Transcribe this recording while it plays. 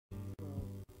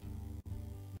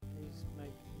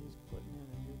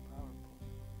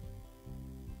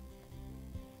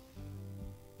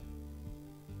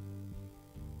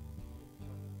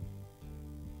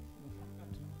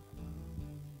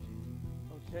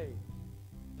Okay.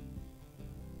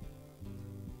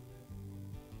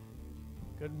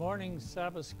 Good morning,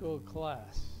 Sabbath School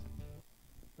class.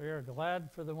 We are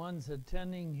glad for the ones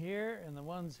attending here and the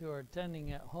ones who are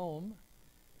attending at home.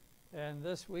 And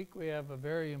this week we have a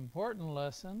very important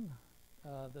lesson,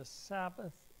 the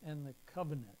Sabbath and the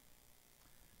covenant.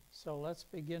 So let's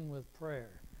begin with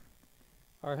prayer.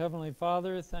 Our Heavenly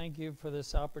Father, thank you for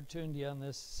this opportunity on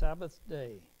this Sabbath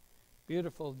day,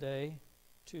 beautiful day,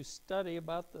 to study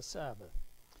about the Sabbath.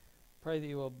 Pray that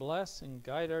you will bless and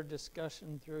guide our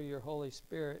discussion through your Holy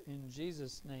Spirit. In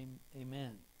Jesus' name,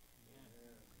 amen.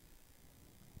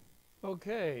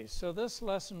 Okay, so this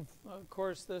lesson, of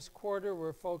course, this quarter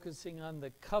we're focusing on the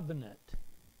covenant.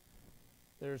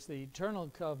 There's the eternal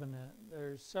covenant.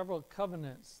 There's several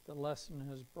covenants the lesson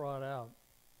has brought out.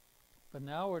 But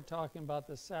now we're talking about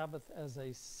the Sabbath as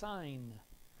a sign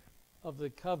of the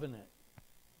covenant.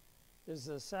 Is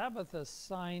the Sabbath a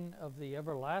sign of the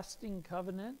everlasting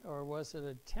covenant, or was it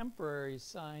a temporary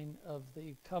sign of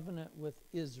the covenant with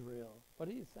Israel? What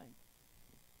do you think?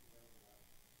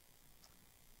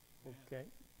 Okay.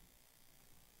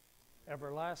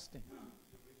 Everlasting.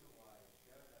 The reason why I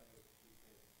share that is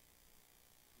because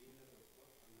even the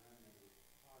fourth commandment is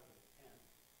part of the 10th,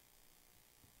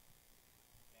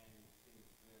 and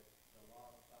since the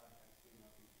law of God has been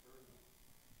up eternal,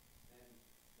 then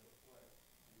the fourth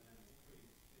commandment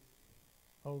pre-existed.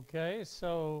 Okay,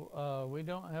 so we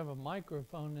don't have a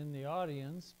microphone in the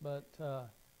audience, but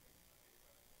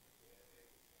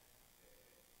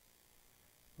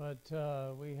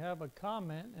we have a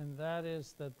comment, and that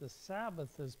is that the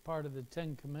Sabbath is part of the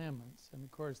Ten Commandments. And of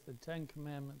course, the Ten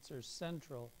Commandments are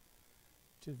central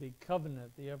to the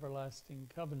covenant, the everlasting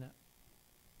covenant.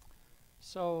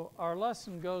 So our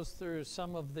lesson goes through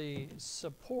some of the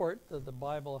support that the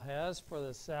Bible has for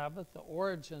the Sabbath, the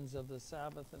origins of the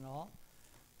Sabbath and all.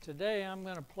 Today I'm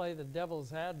going to play the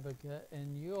devil's advocate,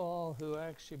 and you all who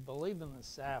actually believe in the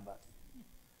Sabbath,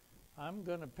 I'm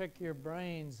going to pick your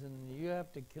brains, and you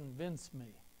have to convince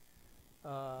me.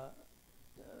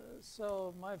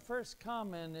 So my first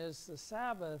comment is the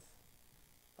Sabbath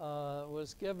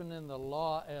was given in the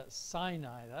law at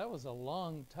Sinai. That was a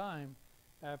long time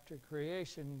after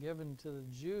creation, given to the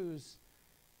Jews.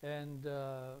 And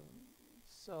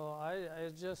so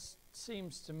it just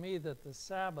seems to me that the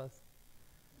Sabbath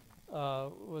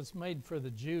was made for the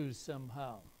Jews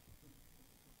somehow.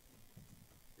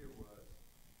 It was.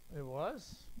 It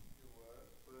was? It was,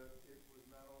 but it was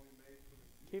not only made for the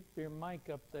Jews. Keep your mic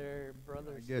up there,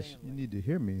 Brother I guess Stanley. you need to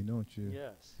hear me, don't you?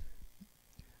 Yes.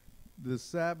 The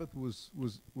Sabbath was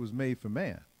made for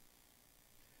man.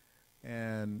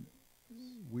 And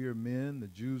we are men, the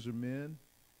Jews are men,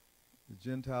 the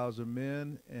Gentiles are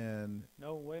men, and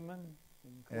No women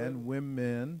included? and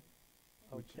women,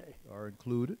 which Okay. are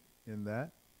included in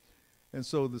that. And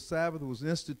so the Sabbath was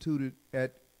instituted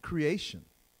at creation,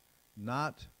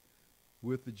 not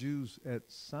with the Jews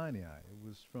at Sinai. It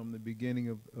was from the beginning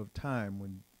of time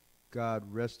when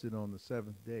God rested on the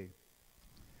seventh day.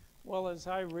 Well, as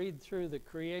I read through the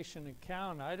creation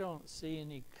account, I don't see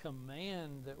any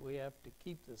command that we have to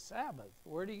keep the Sabbath.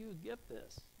 Where do you get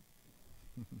this?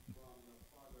 From the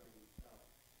Father himself,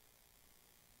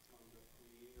 from the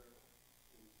Creator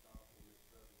himself in his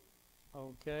presence.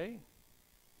 Okay.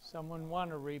 Someone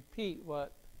want to repeat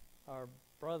what our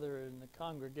brother in the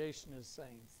congregation is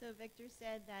saying? So Victor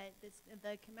said that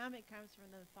the commandment comes from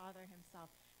the Father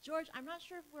himself. George, I'm not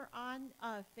sure if we're on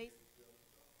Facebook.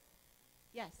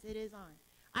 Yes, it is on.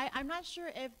 I'm not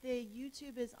sure if the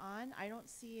YouTube is on. I don't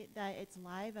see that it's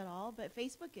live at all, but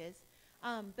Facebook is.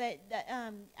 And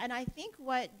I think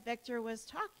what Victor was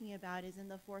talking about is in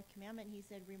the fourth commandment. He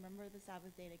said, remember the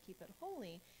Sabbath day to keep it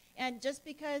holy. And just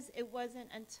because it wasn't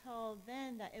until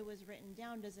then that it was written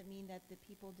down doesn't mean that the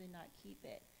people did not keep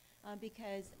it.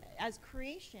 Because as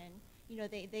creation,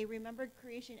 they remembered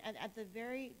creation. And at the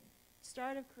very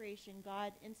start of creation,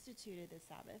 God instituted the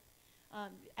Sabbath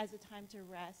as a time to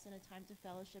rest and a time to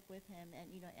fellowship with him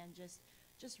and just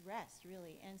rest,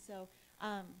 really. And so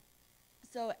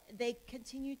so they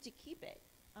continued to keep it.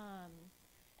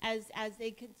 As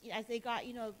they got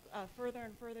further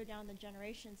and further down the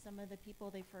generation, some of the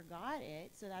people, they forgot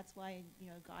it. So that's why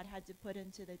God had to put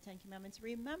into the Ten Commandments,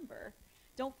 remember,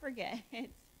 don't forget.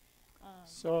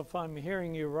 So if I'm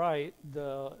hearing you right,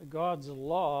 God's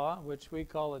law, which we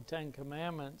call the Ten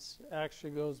Commandments,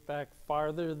 actually goes back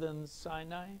farther than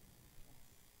Sinai?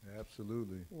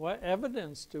 Absolutely. What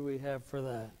evidence do we have for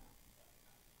that?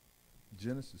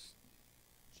 Genesis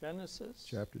Genesis?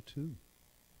 chapter 2.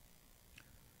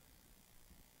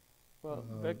 Well,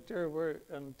 Victor,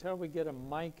 until we get a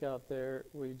mic out there,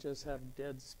 we just have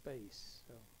dead space.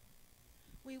 So.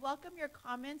 we welcome your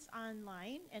comments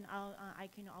online, and I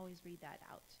can always read that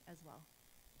out as well.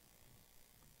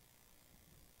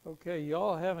 Okay,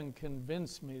 y'all haven't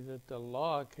convinced me that the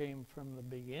law came from the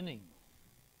beginning.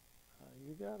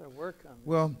 You got to work on this.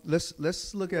 Well,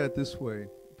 let's look at it this way,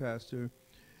 Pastor.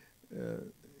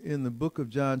 In the book of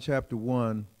John chapter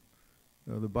 1,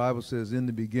 the Bible says, in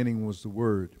the beginning was the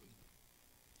Word.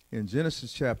 In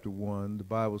Genesis chapter 1, the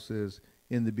Bible says,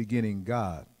 in the beginning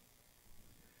God.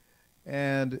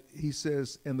 And he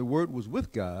says, and the Word was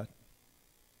with God,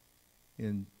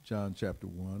 in John chapter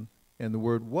 1, and the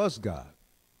Word was God.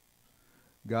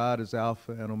 God is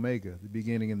Alpha and Omega, the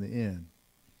beginning and the end.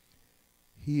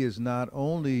 He is not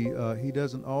only,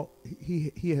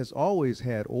 he has always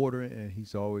had order, and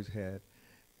he's always had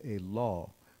a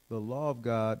law. The law of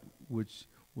God, which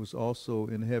was also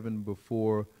in heaven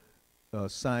before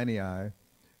Sinai,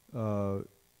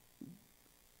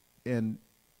 and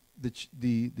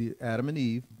the Adam and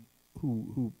Eve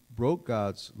who broke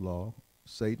God's law,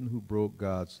 Satan who broke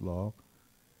God's law,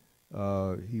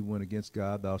 he went against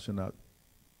God. Thou shalt not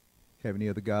have any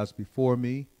other gods before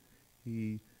me.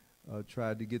 He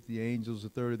tried to get the angels, a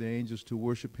third of the angels, to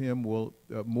worship him. Well,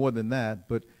 more than that,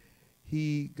 but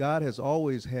God has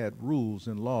always had rules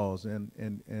and laws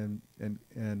and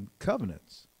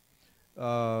covenants.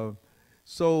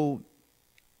 So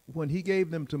when he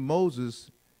gave them to Moses,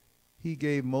 he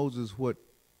gave Moses what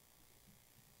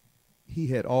he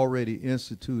had already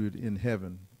instituted in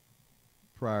heaven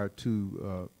prior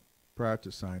to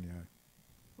Sinai.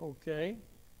 Okay.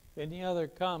 Any other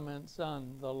comments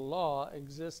on the law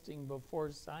existing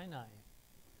before Sinai?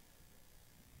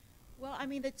 Well, I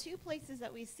mean, the two places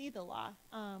that we see the law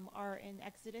are in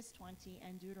Exodus 20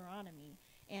 and Deuteronomy.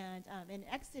 And in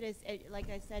Exodus,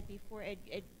 like I said before,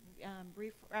 it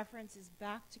references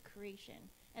back to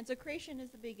creation. And so creation is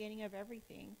the beginning of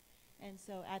everything. And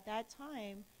so at that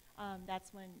time,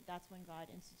 that's when God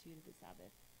instituted the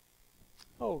Sabbath.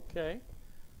 Okay.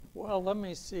 Well, let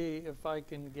me see if I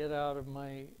can get out of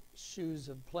my shoes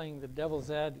of playing the devil's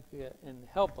advocate and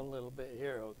help a little bit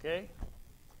here, okay?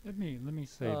 Let me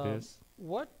say this.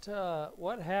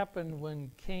 What happened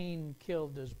when Cain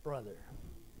killed his brother?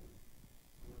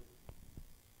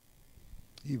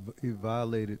 He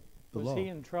violated the law. Was he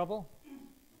in trouble?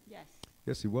 Yes.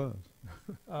 Yes, he was.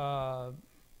 I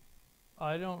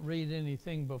don't read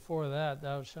anything before that,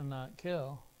 thou shalt not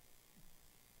kill.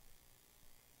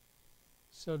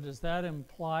 So does that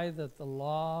imply that the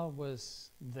law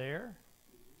was there?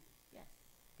 Yes.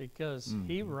 Because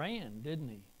he ran, didn't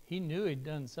he? He knew he'd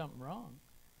done something wrong.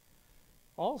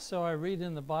 Also, I read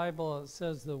in the Bible, it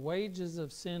says the wages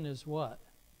of sin is what?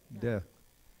 Death.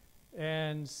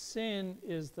 And sin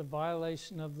is the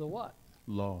violation of the what?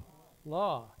 Law.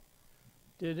 Law.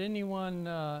 Did anyone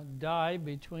die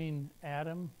between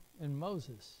Adam and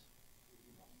Moses?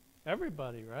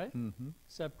 Everybody, right? Mm-hmm.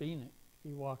 Except Enoch.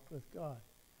 He walked with God.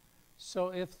 So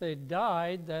if they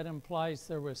died, that implies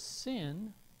there was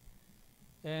sin,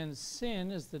 and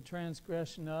sin is the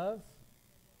transgression of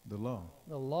The law.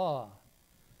 the law.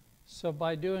 So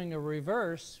by doing a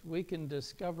reverse, we can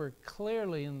discover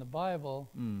clearly in the Bible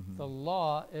the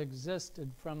law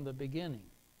existed from the beginning,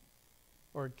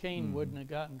 or Cain wouldn't have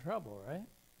got in trouble, right?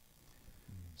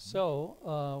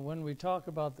 So when we talk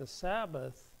about the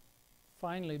Sabbath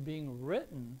finally being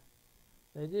written,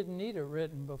 they didn't need it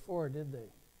written before, did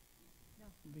they? No.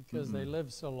 Because they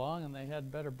lived so long and they had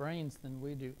better brains than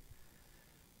we do.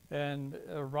 And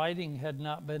writing had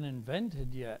not been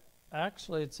invented yet.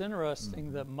 Actually, it's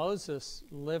interesting that Moses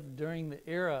lived during the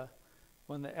era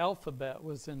when the alphabet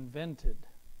was invented.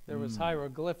 There was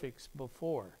hieroglyphics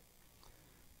before.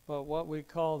 But what we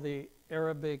call the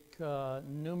Arabic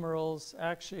numerals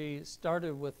actually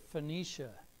started with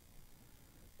Phoenicia.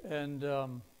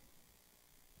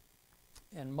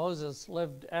 And Moses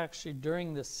lived actually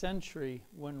during the century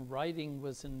when writing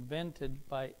was invented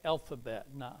by alphabet,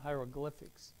 not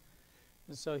hieroglyphics.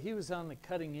 And so he was on the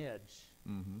cutting edge,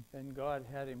 and God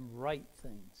had him write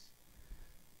things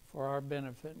for our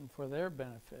benefit and for their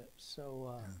benefit.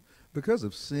 So, because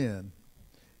of sin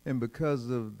and because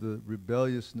of the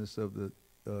rebelliousness of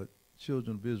the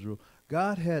children of Israel,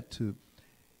 God had to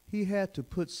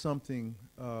put something,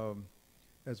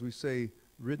 as we say,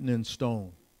 written in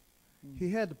stone. He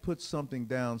had to put something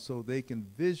down so they can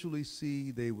visually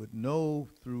see, they would know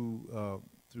through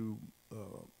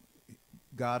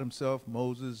God himself,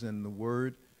 Moses, and the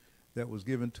word that was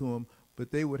given to him,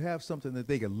 but they would have something that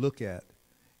they could look at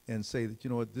and say that, you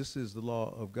know what, this is the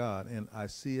law of God, and I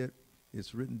see it,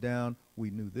 it's written down,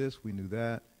 we knew this, we knew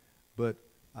that, but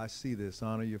I see this,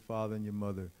 honor your father and your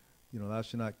mother, thou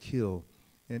shalt not kill.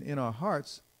 And in our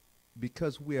hearts,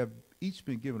 because we have each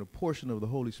been given a portion of the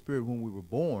Holy Spirit when we were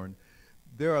born,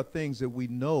 there are things that we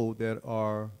know that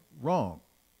are wrong.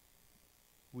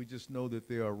 We just know that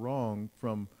they are wrong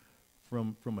from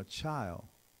a child,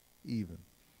 even.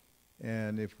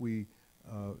 And if we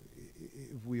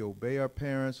obey our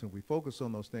parents and we focus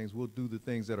on those things, we'll do the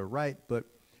things that are right. But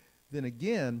then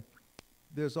again,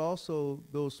 there's also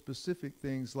those specific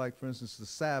things, like, for instance, the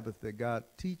Sabbath, that God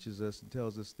teaches us and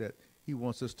tells us that he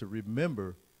wants us to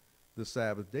remember the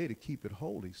Sabbath day, to keep it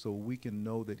holy, so we can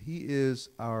know that he is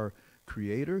our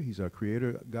creator. He's our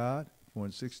creator God. For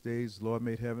in 6 days the Lord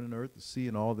made heaven and earth, the sea,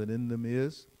 and all that in them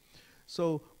is.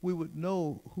 So we would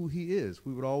know who he is.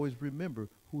 We would always remember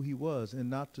who he was, and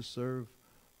not to serve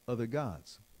other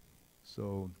gods.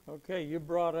 So Okay, you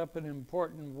brought up an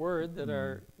important word that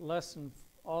our lesson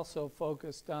also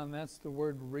focused on. That's the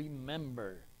word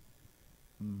remember.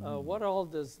 What all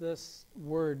does this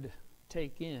word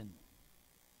take in?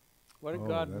 What did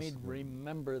God mean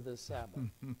remember the Sabbath?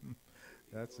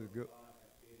 That's a good. God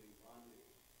had been in bondage.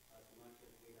 As much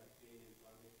as we have been in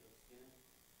bondage of sin,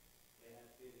 they had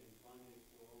been in bondage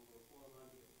for over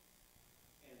 400.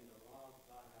 And the law of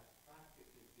God has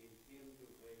practically been hidden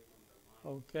away from their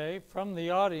mind. Okay, from the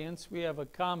audience, we have a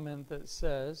comment that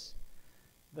says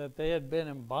that they had been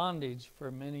in bondage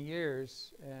for many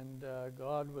years, and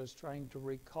God was trying to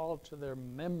recall to their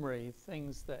memory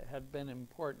things that had been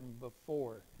important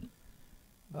before.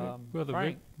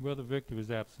 Brother Victor is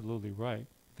absolutely right.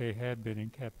 They had been in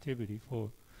captivity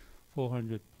for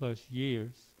 400 plus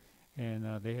years,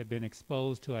 and they had been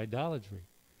exposed to idolatry.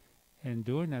 And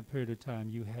during that period of time,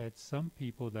 you had some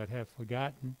people that have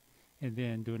forgotten, and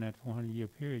then during that 400-year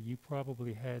period, you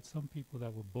probably had some people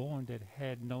that were born that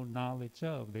had no knowledge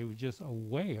of. They were just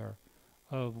aware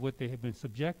of what they had been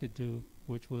subjected to,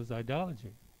 which was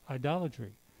idolatry.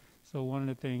 So one of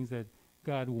the things that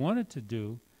God wanted to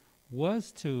do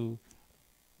was to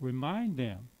remind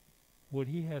them what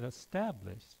he had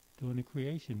established during the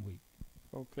creation week.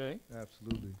 Okay.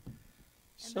 Absolutely.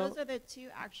 And those are the two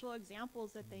actual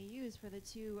examples that they use for the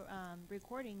two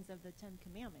recordings of the 10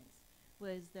 Commandments.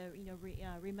 Was the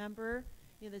remember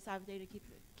the Sabbath day to keep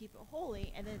it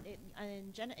holy, and then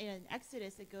in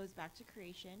Exodus it goes back to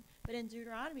creation, but in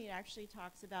Deuteronomy it actually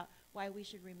talks about why we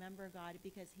should remember God,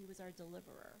 because he was our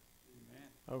deliverer.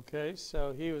 Okay,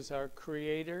 so he was our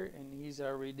creator and he's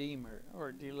our redeemer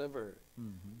or deliverer.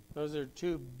 Those are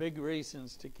two big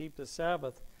reasons to keep the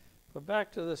Sabbath. But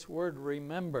back to this word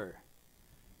remember.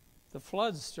 The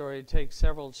flood story takes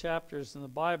several chapters in the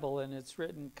Bible, and it's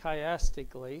written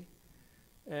chiastically.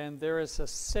 And there is a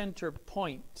center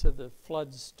point to the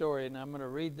flood story, and I'm going to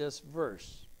read this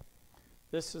verse.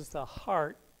 This is the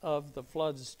heart of the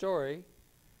flood story,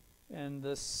 and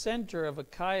the center of a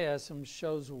chiasm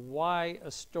shows why a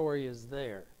story is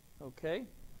there. Okay?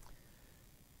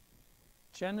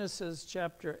 Genesis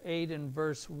chapter 8 and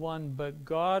verse 1, but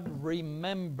God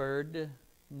remembered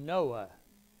Noah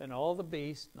and all the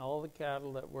beasts and all the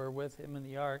cattle that were with him in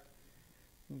the ark.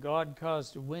 God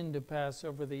caused a wind to pass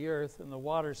over the earth, and the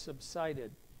water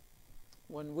subsided.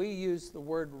 When we use the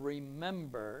word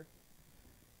remember,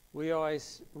 we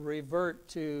always revert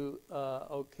to,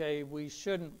 we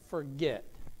shouldn't forget.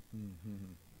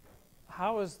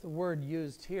 How is the word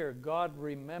used here? God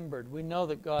remembered. We know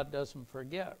that God doesn't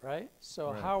forget, right?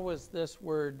 So how was this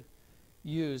word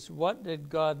used? What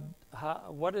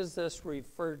does this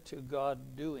refer to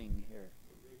God doing here?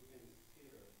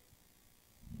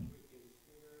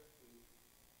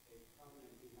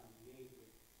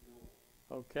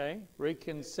 Okay,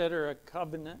 reconsider a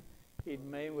covenant he'd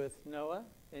made with Noah.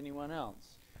 Anyone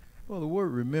else? Well, the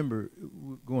word remember,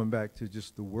 going back to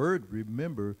just the word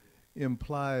remember,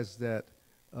 implies that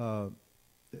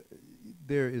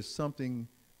there is something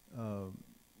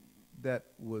that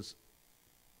was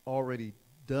already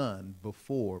done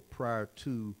before, prior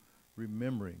to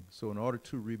remembering. So in order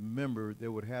to remember,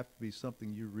 there would have to be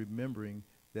something you're remembering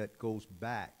that goes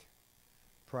back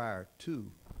prior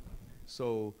to.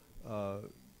 So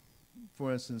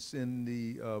for instance, in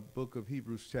the book of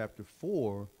Hebrews chapter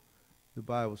 4, the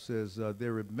Bible says,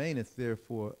 there remaineth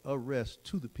therefore a rest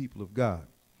to the people of God.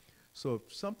 So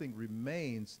if something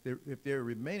remains, if there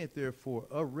remaineth therefore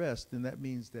a rest, then that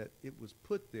means that it was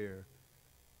put there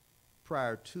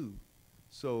prior to.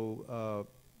 So,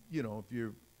 if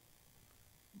your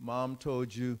mom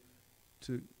told you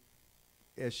to,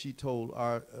 as she told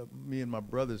me and my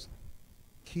brothers,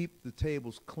 keep the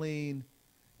tables clean,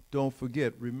 don't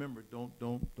forget, remember,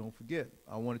 don't forget.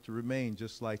 I want it to remain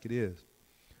just like it is.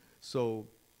 So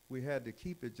we had to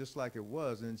keep it just like it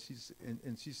was, and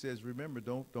she says, remember,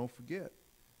 don't forget.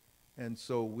 And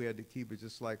so we had to keep it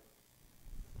just like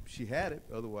she had it,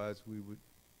 otherwise we would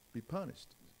be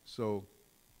punished. So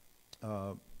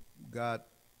God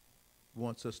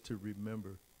wants us to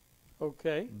remember.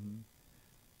 Okay.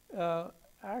 Mm-hmm.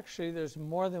 Actually, there's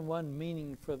more than one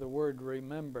meaning for the word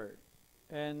remember.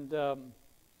 And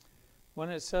when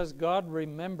it says God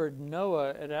remembered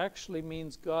Noah, it actually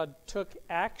means God took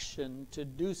action to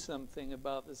do something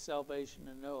about the salvation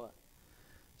of Noah.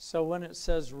 So when it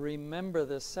says remember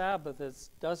the Sabbath, it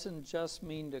doesn't just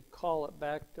mean to call it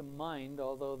back to mind,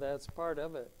 although that's part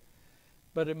of it,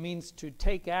 but it means to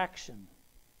take action.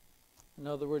 In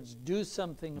other words, do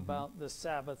something about the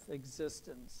Sabbath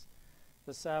existence.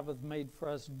 The Sabbath made for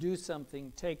us do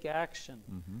something, take action.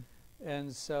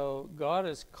 And so God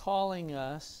is calling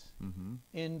us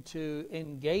into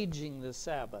engaging the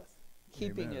Sabbath,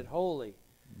 keeping Amen. it holy.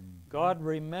 God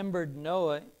remembered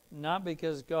Noah, not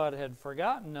because God had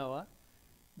forgotten Noah,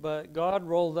 but God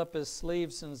rolled up his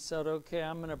sleeves and said, okay,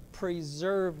 I'm going to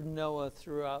preserve Noah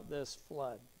throughout this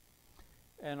flood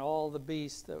and all the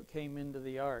beasts that came into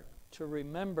the ark. To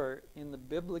remember in the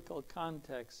biblical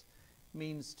context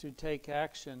means to take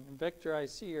action. Victor, I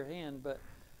see your hand, but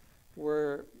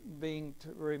we're being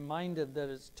reminded that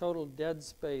it's total dead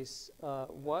space.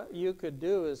 What you could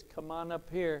do is come on up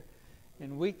here,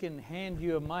 and we can hand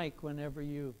you a mic whenever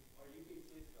you.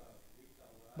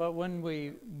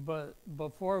 But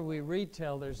before we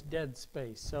retell, there's dead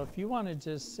space. So if you want to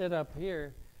just sit up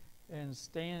here and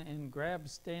stand and grab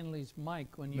Stanley's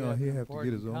mic when you No, have he an have to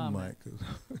get his important own comment, mic.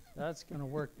 'Cause that's going to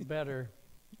work better.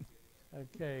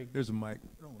 Okay, there's a mic.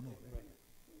 No.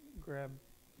 grab.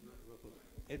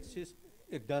 It's just,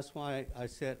 that's why I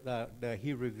said that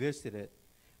he revisited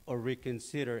or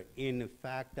reconsidered in the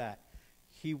fact that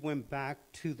he went back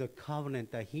to the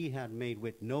covenant that he had made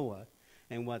with Noah.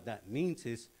 And what that means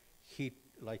is he,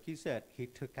 like you said, he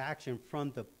took action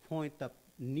from the point that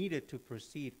needed to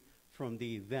proceed from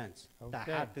the events that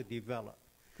Okay. had to develop.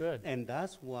 Good. And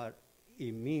that's what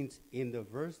it means in the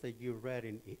verse that you read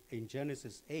in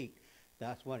Genesis 8.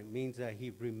 That's what it means that he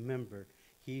remembered.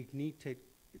 He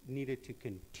needed to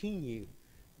continue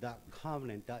that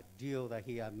covenant, that deal that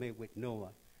he had made with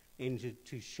Noah, and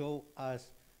to show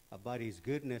us about his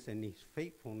goodness and his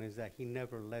faithfulness, that he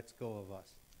never lets go of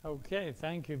us. Okay,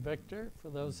 thank you, Victor, for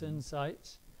those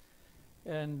insights.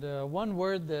 And one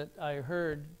word that I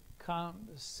heard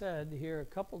said here a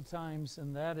couple times,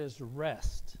 and that is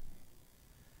rest.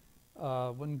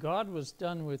 When God was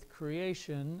done with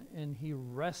creation and he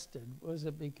rested, was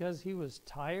it because he was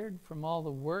tired from all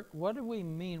the work? What do we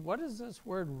mean? What does this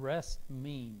word rest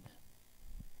mean?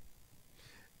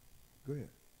 Go ahead.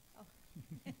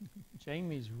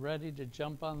 Jamie's ready to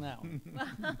jump on that one.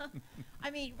 I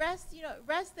mean, rest,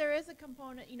 there is a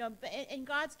component, but in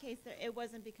God's case, it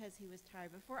wasn't because he was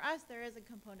tired. But for us, there is a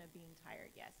component of being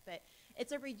tired, yes. But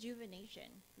it's a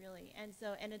rejuvenation, really. And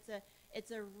so, and it's a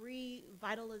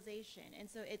revitalization. And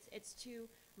so it's to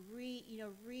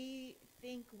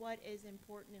rethink what is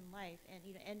important in life.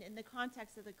 And in the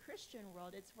context of the Christian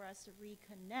world, it's for us to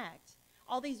reconnect.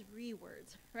 All these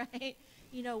words, right?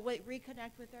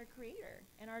 Reconnect with our Creator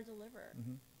and our Deliverer.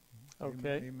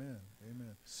 Okay. Amen.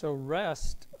 So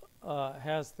rest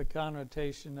has the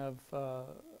connotation of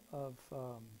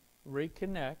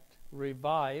reconnect,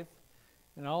 revive,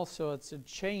 and also it's a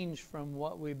change from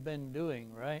what we've been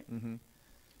doing, right?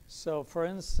 So, for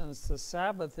instance, the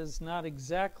Sabbath is not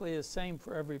exactly the same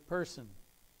for every person.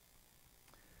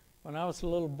 When I was a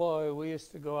little boy, we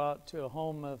used to go out to a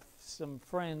home of some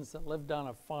friends that lived on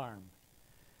a farm.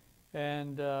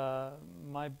 And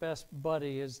my best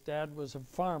buddy, his dad was a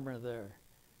farmer there.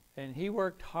 And he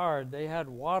worked hard. They had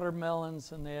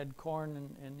watermelons and they had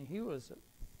corn, and he was a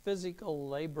physical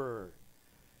laborer.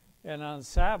 And on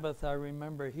Sabbath, I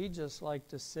remember he just liked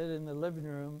to sit in the living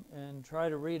room and try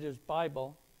to read his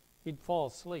Bible. He'd fall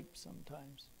asleep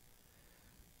sometimes.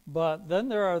 But then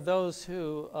there are those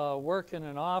who work in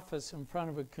an office in front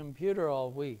of a computer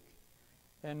all week.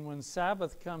 And when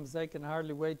Sabbath comes, they can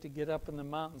hardly wait to get up in the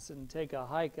mountains and take a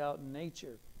hike out in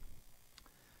nature.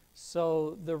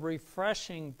 So the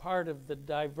refreshing part of the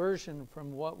diversion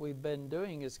from what we've been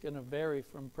doing is going to vary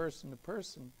from person to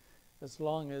person, as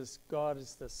long as God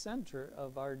is the center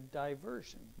of our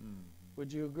diversion.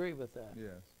 Would you agree with that?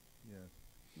 Yes.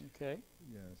 Okay.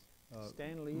 Yes.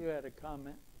 Stanley, you had a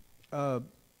comment.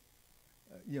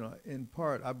 In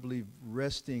part, I believe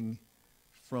resting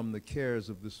from the cares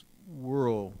of this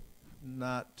world,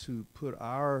 not to put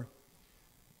our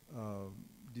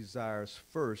desires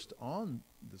first on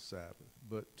the Sabbath,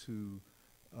 but to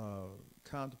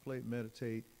contemplate,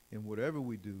 meditate in whatever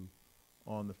we do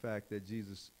on the fact that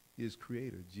Jesus is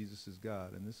Creator, Jesus is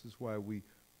God. And this is why we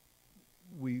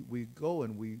go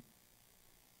and we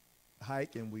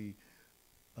hike and we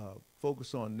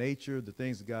focus on nature, the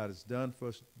things that God has done for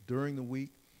us during the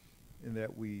week, and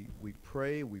that we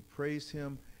pray, we praise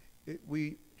Him.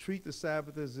 We treat the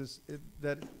Sabbath as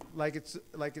like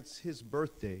it's His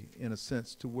birthday, in a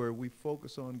sense, to where we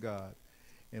focus on God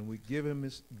and we give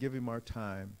Him our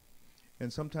time.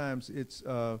 And sometimes it's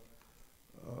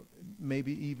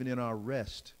maybe even in our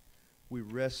rest, we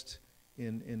rest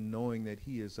in knowing that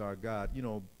He is our God. You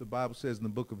know, the Bible says in the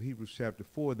book of Hebrews chapter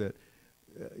 4 that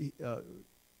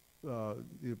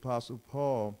the Apostle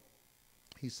Paul,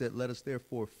 he said, let us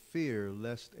therefore fear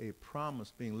lest a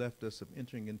promise being left us of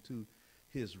entering into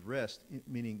His rest,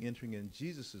 meaning entering in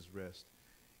Jesus' rest,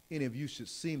 any of you should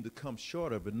seem to come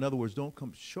short of it. In other words, don't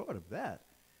come short of that.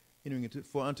 Entering into,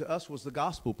 for unto us was the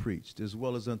gospel preached, as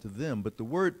well as unto them. But the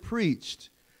word preached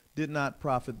did not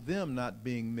profit them, not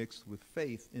being mixed with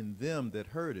faith in them that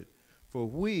heard it. For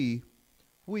we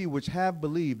which have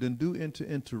believed and do enter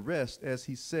into rest, as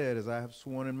he said, as I have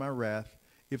sworn in my wrath,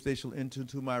 if they shall enter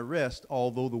into my rest,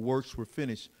 although the works were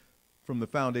finished from the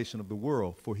foundation of the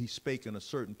world. For he spake in a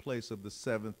certain place of the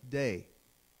seventh day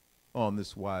on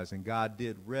this wise. And God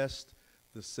did rest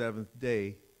the seventh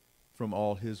day from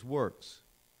all his works.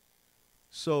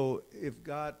 So if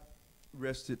God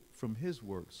rested from his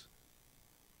works,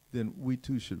 then we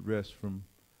too should rest from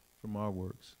our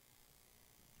works.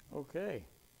 Okay.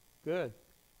 Good.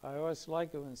 I always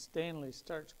like it when Stanley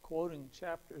starts quoting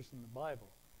chapters in the Bible.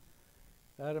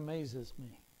 That amazes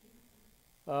me.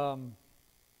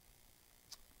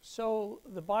 So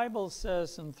the Bible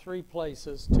says in 3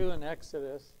 places, 2 in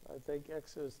Exodus, I think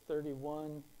Exodus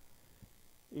 31,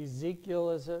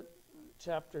 Ezekiel is it,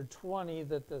 chapter 20,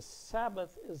 that the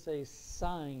Sabbath is a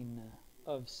sign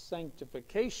of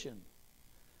sanctification.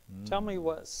 Tell me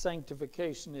what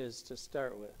sanctification is to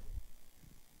start with.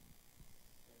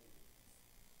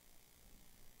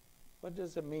 What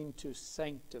does it mean to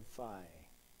sanctify?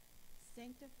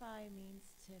 Sanctify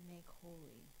means to make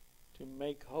holy. To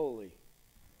make holy.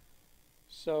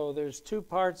 So there's 2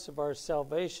 parts of our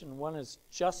salvation. One is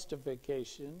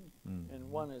justification, and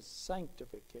one is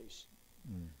sanctification.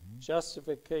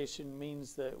 Justification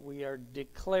means that we are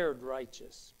declared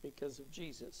righteous because of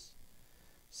Jesus.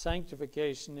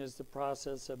 Sanctification is the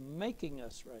process of making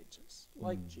us righteous,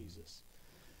 like Jesus.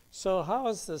 So how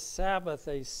is the Sabbath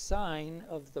a sign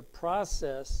of the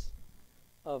process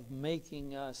of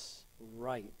making us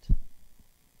right?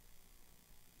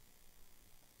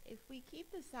 If we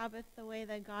keep the Sabbath the way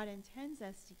that God intends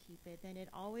us to keep it, then it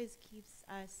always keeps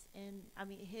us in,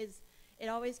 it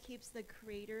always keeps the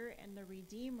Creator and the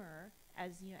Redeemer,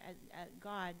 as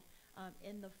God,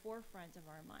 in the forefront of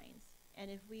our minds.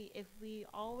 And if we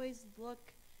always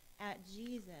look at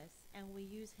Jesus and we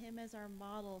use him as our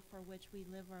model for which we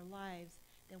live our lives,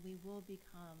 then we will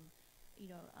become,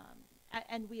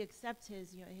 and we accept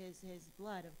his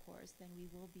blood, of course, then we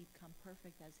will become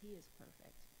perfect as he is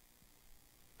perfect.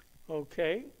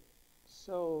 Okay,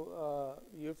 so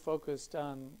you focused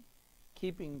on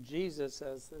keeping Jesus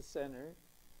as the center,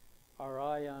 our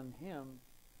eye on him.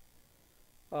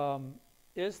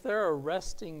 Is there a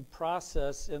resting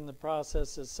process in the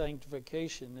process of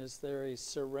sanctification? Is there a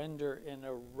surrender and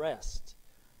a rest,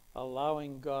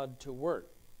 allowing God to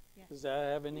work? Yes. Does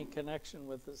that have any connection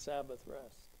with the Sabbath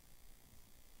rest?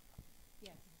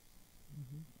 Yes.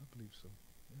 I believe so.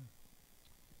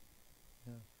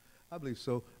 Yeah. I believe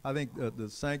so. I think the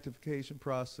sanctification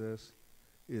process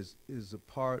is a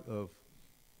part of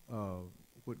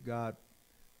what God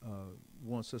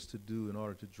wants us to do in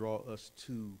order to draw us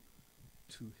to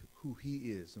who he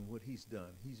is and what he's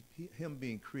done. Him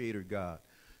being creator God.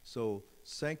 So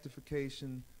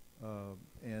sanctification,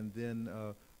 and then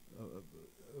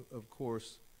of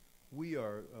course we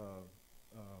are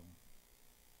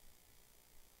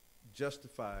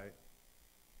justified,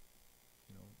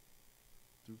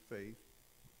 through faith,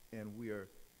 and we are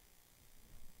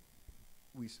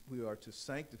to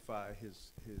sanctify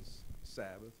his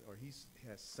Sabbath, or he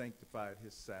has sanctified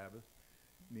his Sabbath,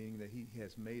 meaning that he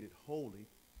has made it holy.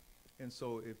 And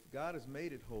so if God has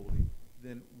made it holy,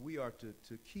 then we are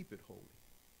to keep it holy.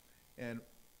 And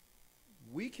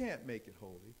we can't make it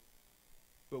holy,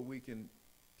 but we can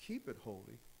keep it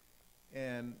holy.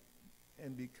 And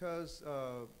because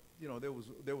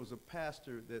there was a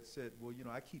pastor that said, well,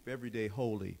 I keep every day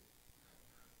holy.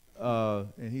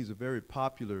 And he's a very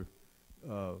popular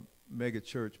mega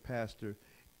church pastor.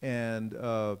 And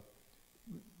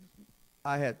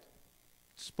I had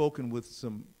spoken with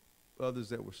some others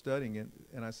that were studying it,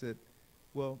 and I said,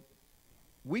 well,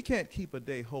 we can't keep a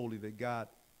day holy that God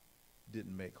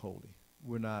didn't make holy.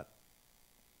 We're not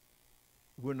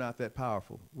that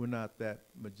powerful. We're not that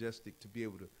majestic to be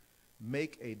able to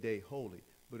make a day holy.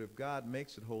 But if God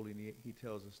makes it holy and he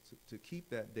tells us to keep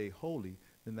that day holy,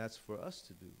 then that's for us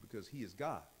to do because he is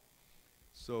God.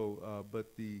 So,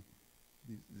 but the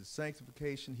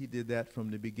sanctification, he did that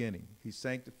from the beginning. He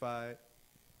sanctified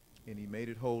and he made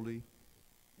it holy,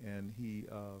 and he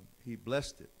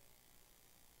blessed it.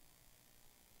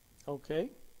 Okay.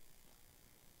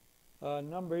 A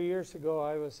number of years ago,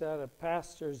 I was at a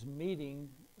pastor's meeting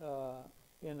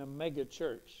in a mega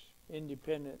church,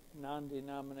 independent,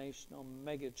 non-denominational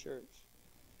mega church.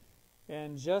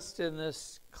 And just in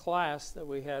this class that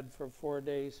we had for 4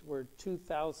 days were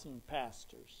 2,000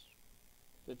 pastors.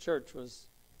 The church was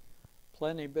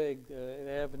plenty big.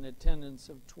 They have an attendance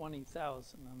of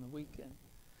 20,000 on the weekend.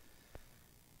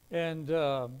 And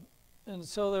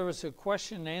so there was a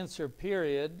question and answer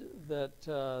period that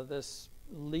this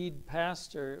lead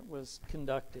pastor was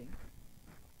conducting.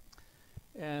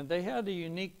 And they had a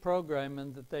unique program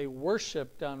in that they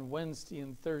worshiped on Wednesday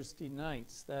and Thursday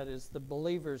nights. That is, the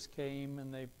believers came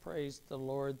and they praised the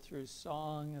Lord through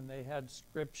song and they had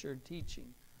scripture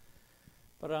teaching.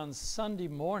 But on Sunday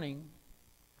morning,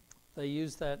 they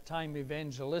used that time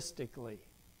evangelistically.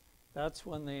 That's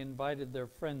when they invited their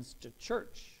friends to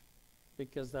church,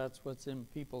 because that's what's in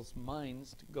people's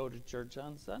minds, to go to church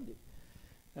on Sunday.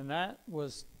 And that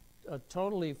was a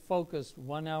totally focused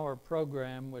 1-hour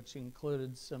program, which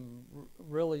included some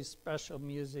really special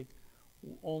music,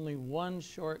 only one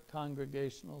short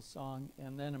congregational song,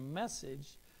 and then a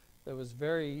message that was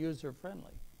very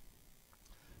user-friendly.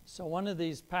 So one of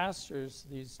these pastors,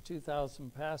 these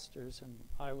 2,000 pastors, and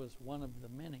I was one of the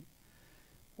many,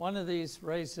 one of these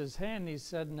raised his hand. He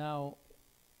said, "Now,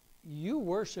 you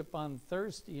worship on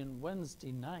Thursday and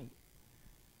Wednesday night,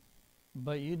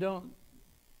 but you don't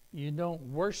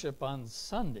worship on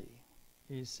Sunday."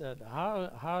 He said,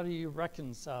 how do you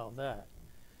reconcile that?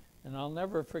 And I'll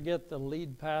never forget the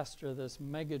lead pastor of this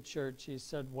mega church. He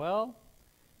said, "Well,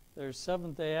 there's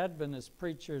Seventh-day Adventist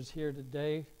preachers here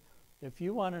today. If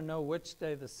you want to know which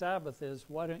day the Sabbath is,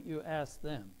 why don't you ask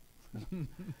them?" And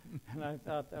I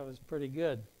thought that was pretty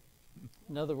good.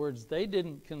 In other words, they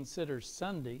didn't consider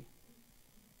Sunday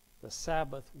the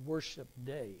Sabbath worship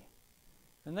day.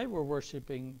 And they were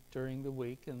worshiping during the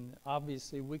week, and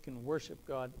obviously we can worship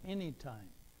God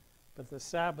anytime. But the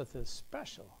Sabbath is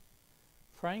special.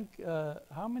 Frank,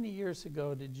 how many years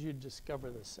ago did you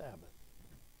discover the Sabbath?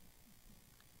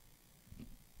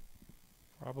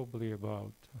 Probably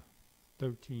about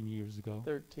 13 years ago.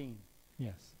 13.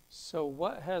 Yes. So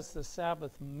what has the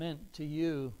Sabbath meant to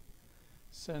you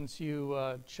since you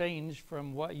changed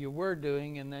from what you were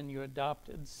doing and then you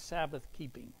adopted Sabbath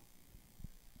keeping?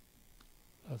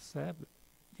 A Sabbath,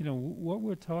 what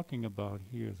we're talking about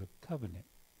here is a covenant.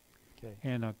 Okay.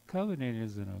 And a covenant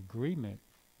is an agreement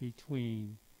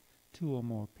between two or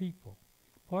more people.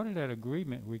 Part of that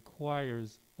agreement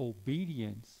requires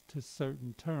obedience to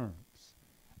certain terms.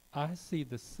 I see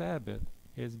the Sabbath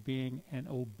as being an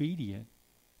obedient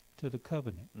to the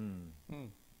covenant.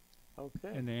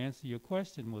 Okay. And the answer to your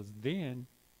question was, then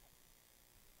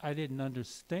I didn't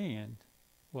understand.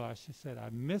 Well, I should say I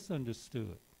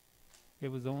misunderstood. It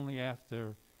was only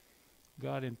after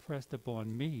God impressed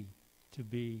upon me to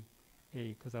be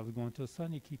because I was going to a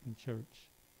Sunday keeping church,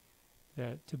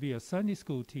 that to be a Sunday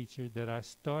school teacher, that I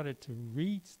started to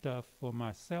read stuff for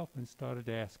myself and started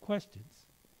to ask questions.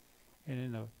 And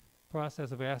in the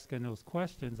process of asking those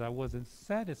questions, I wasn't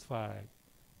satisfied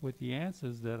with the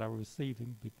answers that I was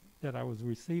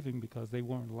receiving because they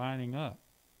weren't lining up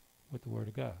with the Word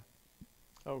of God.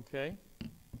 Okay.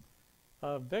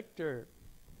 Victor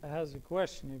has a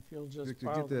question, if you'll just Victor,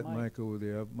 borrow get that the mic. mic over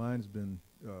there. Mine's been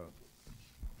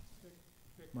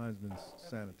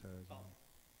sanitized.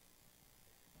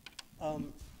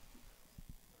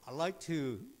 I'd like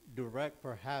to direct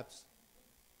perhaps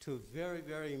to a very,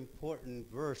 very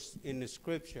important verse in the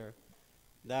scripture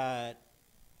that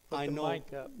Put I the know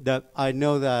mic up.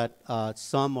 that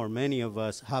some or many of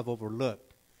us have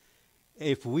overlooked.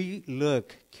 If we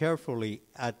look carefully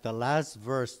at the last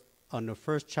verse on the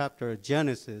first chapter of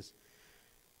Genesis,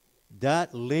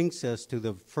 that links us to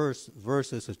the first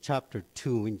verses of chapter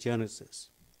 2 in Genesis,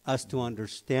 as to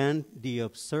understand the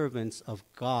observance of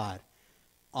God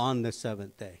on the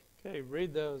seventh day. Okay,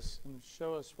 read those and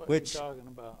show us what Which- you're talking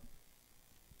about.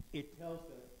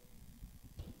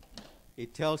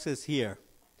 It tells us here,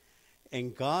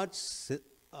 and God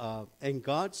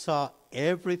saw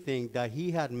everything that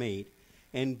he had made,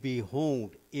 and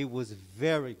behold, it was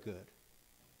very good.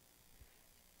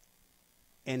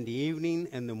 And the evening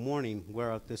and the morning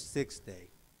were of the sixth day.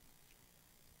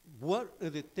 What are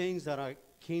the things that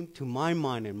came to my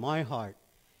mind and my heart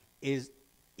is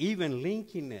even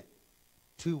linking it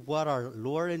to what our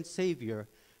Lord and Savior,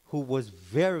 who was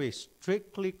very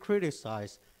strictly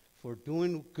criticized for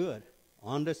doing good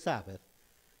on the Sabbath,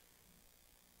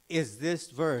 is this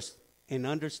verse in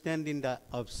understanding that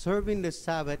observing the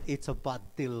Sabbath, it's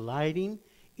about delighting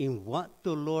in what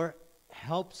the Lord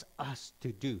helps us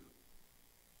to do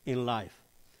in life.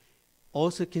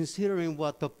 Also considering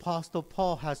what the Apostle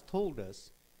Paul has told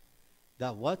us,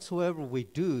 that whatsoever we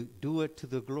do, do it to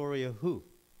the glory of who?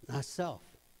 Not self,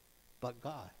 but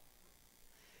God.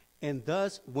 And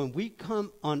thus, when we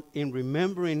come on in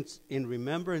remembrance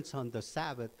on the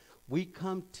Sabbath, we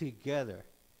come together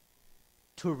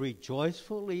to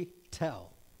rejoicefully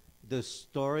tell the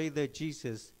story that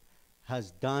Jesus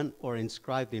has done or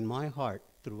inscribed in my heart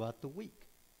throughout the week.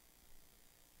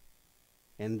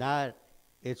 And that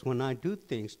is when I do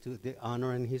things to the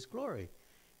honor and his glory.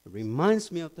 It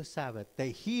reminds me of the Sabbath, that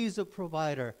he is a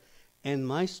provider and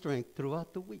my strength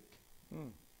throughout the week.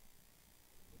 Well,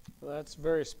 that's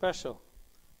very special.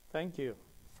 Thank you.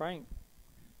 Frank,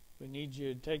 we need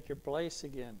you to take your place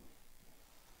again.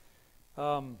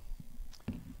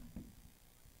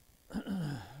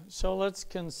 So let's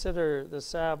consider the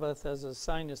Sabbath as a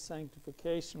sign of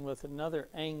sanctification with another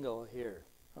angle here,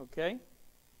 okay?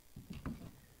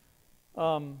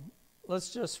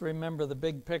 Let's just remember the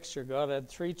big picture. God had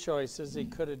three choices. He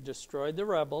could have destroyed the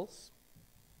rebels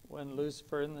when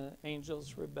Lucifer and the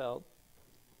angels rebelled.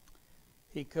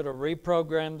 He could have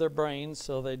reprogrammed their brains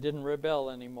so they didn't rebel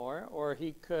anymore, or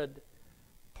he could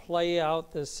play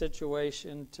out the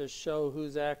situation to show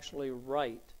who's actually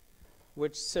right,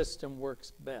 which system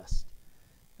works best.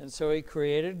 And so he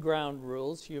created ground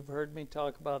rules. You've heard me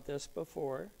talk about this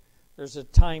before. There's a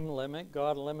time limit.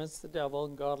 God limits the devil,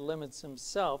 and God limits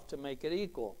himself to make it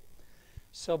equal.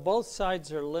 So both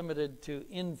sides are limited to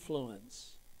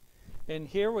influence. And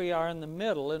here we are in the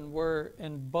middle, and we're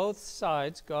in both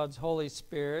sides. God's Holy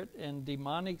Spirit and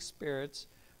demonic spirits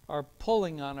are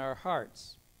pulling on our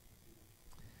hearts.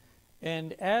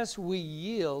 And as we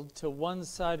yield to one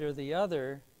side or the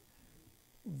other,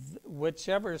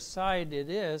 whichever side it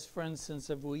is, for instance,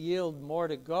 if we yield more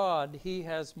to God, he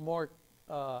has more,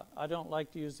 I don't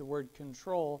like to use the word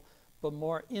control, but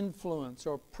more influence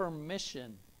or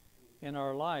permission in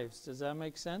our lives. Does that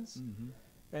make sense? Mm-hmm.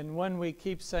 And when we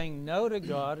keep saying no to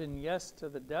God and yes to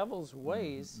the devil's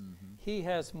ways, he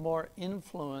has more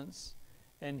influence,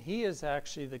 and he is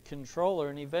actually the controller.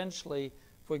 And eventually,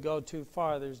 if we go too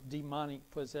far, there's demonic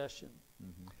possession.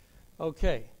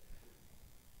 Okay.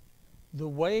 The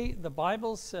way the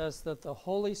Bible says that the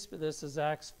Holy Spirit, this is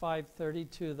Acts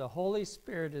 5:32, the Holy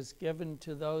Spirit is given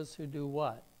to those who do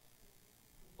what?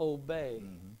 Obey.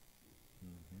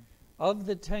 Of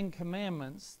the 10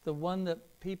 Commandments, the one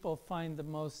that people find the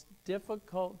most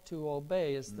difficult to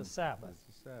obey is the Sabbath. That's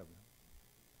the Sabbath.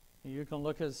 You can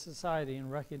look at society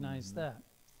and recognize that.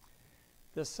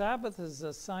 The Sabbath is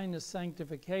a sign of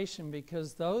sanctification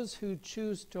because those who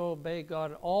choose to obey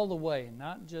God all the way,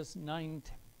 not just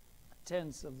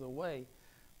 9/10 of the way,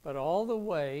 but all the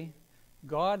way,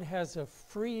 God has a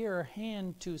freer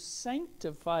hand to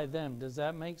sanctify them. Does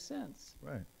that make sense?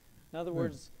 Right. In other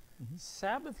words,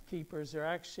 Sabbath keepers are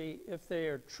actually, if they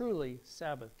are truly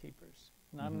Sabbath keepers,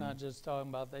 and I'm not just talking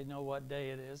about they know what day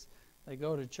it is, they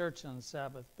go to church on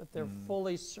Sabbath, but they're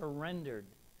fully surrendered.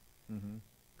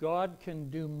 God can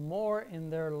do more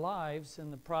in their lives in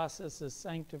the process of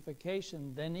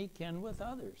sanctification than he can with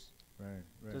others.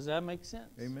 Right. Does that make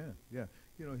sense? Amen. Yeah.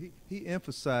 You know, he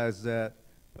emphasized that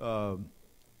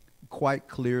quite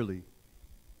clearly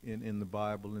in the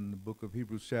Bible, in the book of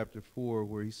Hebrews chapter 4,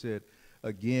 where he said,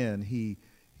 again, he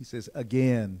says,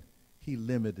 again, he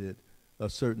limited a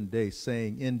certain day,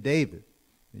 saying in David,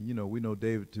 and you know, we know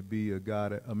David to be a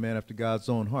man after God's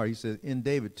own heart. He says in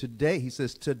David, today, he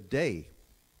says, today,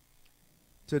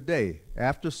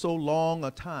 after so long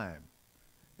a time,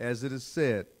 as it is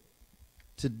said,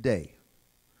 today,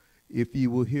 if you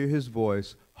will hear his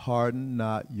voice, harden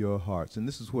not your hearts. And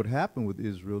this is what happened with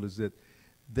Israel, is that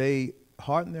they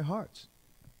hardened their hearts.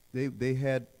 They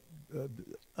had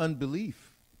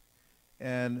unbelief,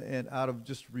 and out of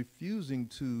just refusing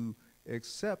to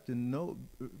accept and know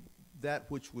that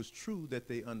which was true that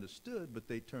they understood, but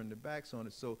they turned their backs on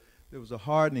it. So there was a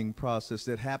hardening process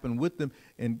that happened with them,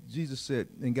 and Jesus said,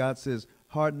 and God says,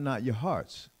 harden not your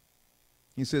hearts.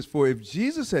 He says, for if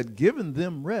Jesus had given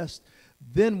them rest,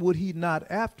 then would he not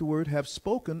afterward have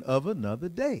spoken of another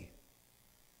day?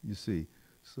 You see.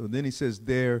 So then he says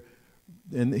there,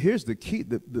 and here's the key,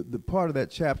 the part of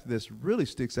that chapter that really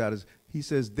sticks out is, he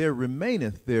says, there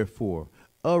remaineth therefore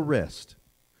a rest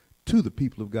to the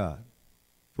people of God.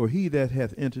 For he that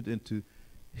hath entered into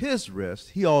his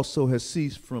rest, he also has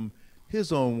ceased from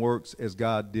his own works as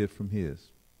God did from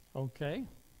his. Okay,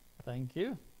 thank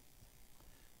you.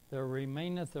 There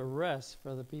remaineth a rest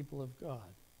for the people of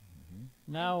God.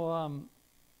 Now,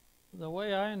 the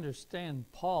way I understand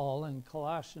Paul in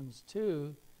Colossians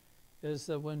 2 is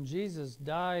that when Jesus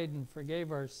died and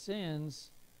forgave our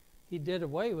sins, he did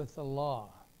away with the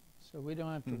law. So we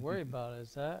don't have to worry about it.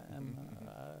 Is that? And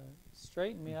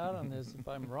straighten me out on this if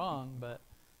I'm wrong, but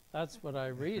that's what I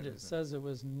read. It says it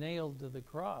was nailed to the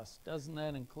cross. Doesn't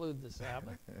that include the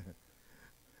Sabbath?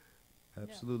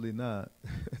 Absolutely not.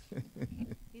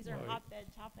 These are Right. hotbed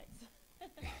topics.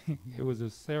 It was a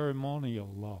ceremonial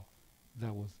law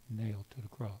that was nailed to the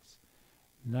cross,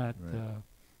 not Right.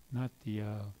 not the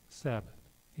Sabbath,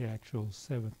 the actual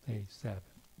seventh-day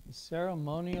Sabbath. The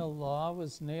ceremonial law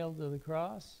was nailed to the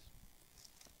cross?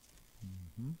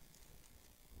 Mhm.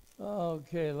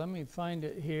 Okay, let me find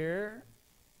it here.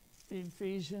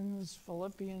 Ephesians,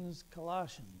 Philippians,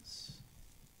 Colossians.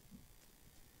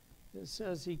 It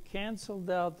says he canceled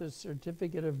out the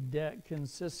certificate of debt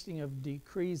consisting of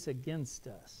decrees against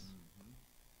us.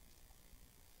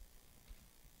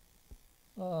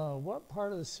 What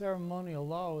part of the ceremonial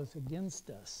law was against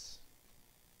us?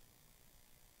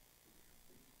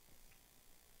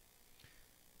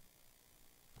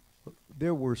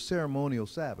 There were ceremonial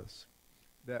Sabbaths,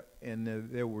 and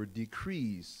there were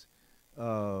decrees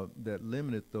that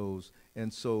limited those,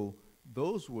 and so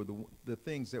those were the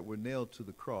things that were nailed to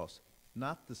the cross,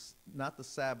 not the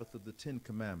Sabbath of the Ten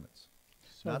Commandments.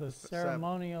 So Not the the Sabbath.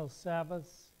 ceremonial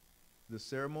Sabbaths. The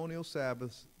ceremonial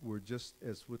Sabbaths were just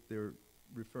as what they're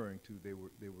referring to. They were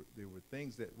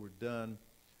things that were done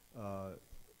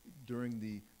during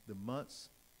the months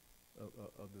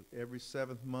of every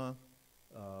seventh month.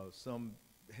 Some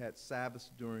had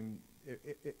Sabbaths during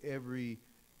every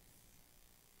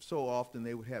so often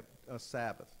they would have a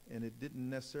Sabbath, and it didn't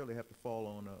necessarily have to fall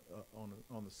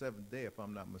on the seventh day, if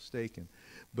I'm not mistaken.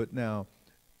 But now,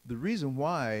 the reason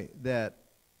why that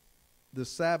the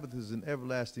Sabbath is an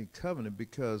everlasting covenant,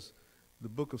 because the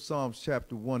book of Psalms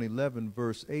chapter 111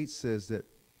 verse 8 says that,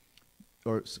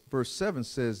 or verse 7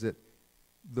 says that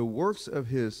the works of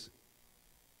his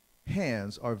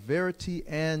hands are verity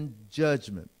and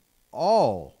judgment.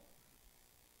 All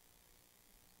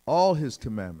his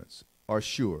commandments are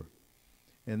sure.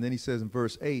 And then he says in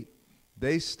verse 8,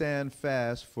 they stand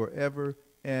fast forever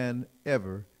and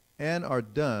ever and are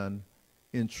done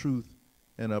in truth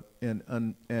and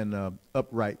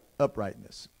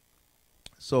uprightness.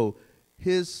 So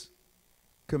his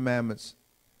commandments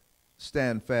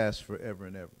stand fast forever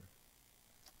and ever.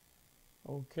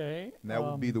 Okay. And that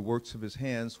would be the works of his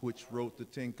hands, which wrote the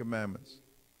Ten Commandments.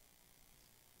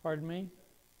 Pardon me?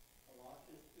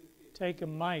 Take a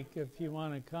mic if you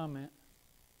want to comment.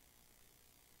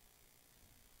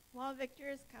 While Victor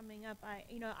is coming up, I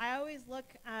always look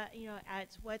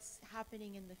at what's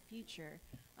happening in the future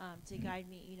to guide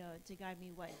me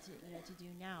what to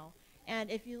do now.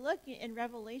 And if you look in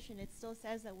Revelation, it still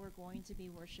says that we're going to be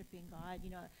worshiping God.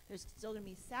 There's still going to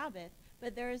be Sabbath,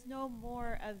 but there is no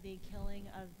more of the killing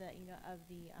of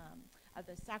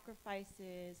the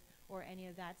sacrifices or any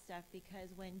of that stuff,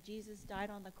 because when Jesus died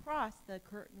on the cross, the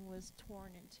curtain was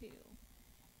torn in two.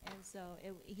 And so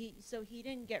he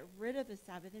didn't get rid of the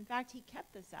Sabbath. In fact, he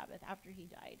kept the Sabbath after he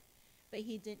died. But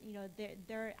he didn't,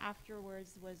 there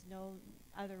afterwards was no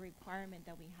other requirement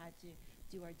that we had to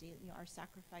do our daily, our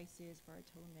sacrifices for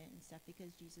atonement and stuff,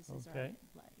 because Jesus is our Okay.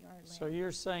 Lamb. So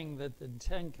you're saying that the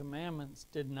Ten Commandments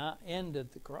did not end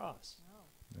at the cross? No.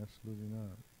 Absolutely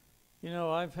not.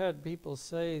 I've had people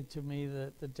say to me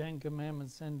that the Ten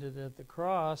Commandments ended at the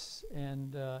cross,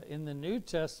 and in the New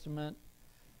Testament,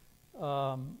 they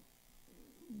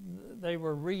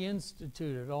were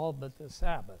reinstituted, all but the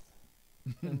Sabbath.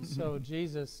 And so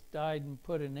Jesus died and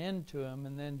put an end to them,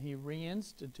 and then he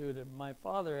reinstituted. My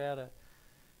father had a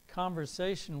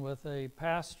conversation with a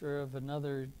pastor of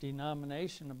another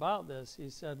denomination about this.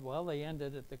 He said, well, they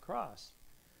ended at the cross.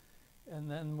 And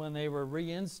then when they were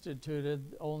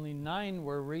reinstituted, only 9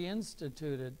 were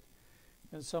reinstituted.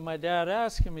 And so my dad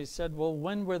asked him, he said, well,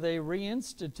 when were they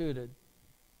reinstituted?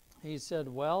 He said,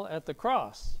 well, at the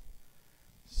cross.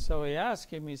 So he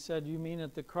asked him, he said, you mean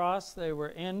at the cross they were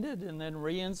ended and then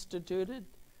reinstituted?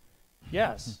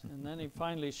 Yes. And then he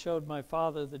finally showed my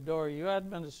father the door. You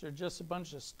Adventists are just a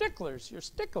bunch of sticklers. You're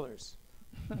sticklers.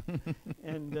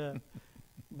 And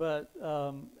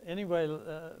anyway,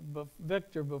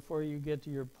 Victor, before you get to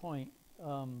your point,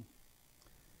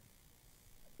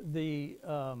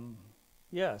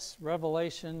 yes,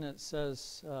 Revelation, it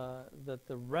says that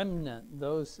the remnant,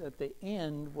 those at the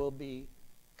end, will be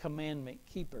commandment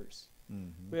keepers.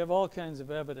 Mhm. We have all kinds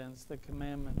of evidence the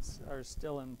commandments are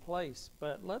still in place.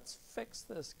 But let's fix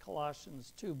this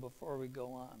Colossians 2 before we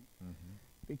go on. Mhm.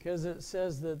 Because it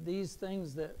says that these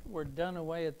things that were done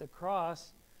away at the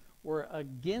cross were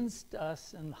against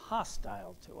us and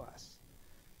hostile to us.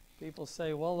 People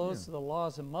say, well, those are the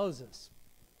laws of Moses.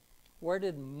 Where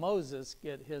did Moses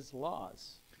get his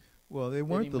laws? Well, they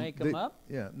weren't Did he make them up?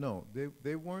 Yeah, no,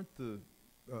 they weren't the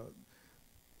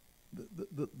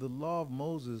law of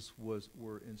Moses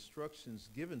were instructions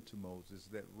given to Moses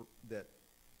that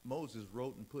Moses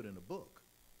wrote and put in a book.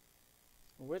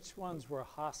 Which ones were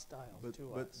hostile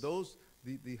to But us? those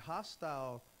the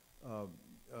hostile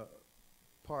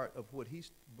part of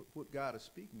what God is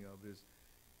speaking of is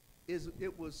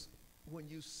it was when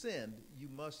you sinned, you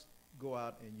must go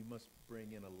out and you must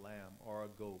bring in a lamb or a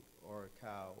goat or a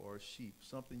cow or a sheep,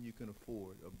 something you can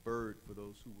afford, a bird for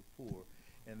those who were poor,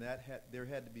 and there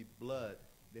had to be blood.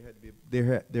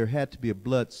 There had to be a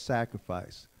blood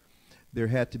sacrifice. There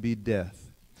had to be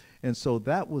death, and so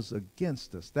that was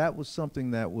against us. That was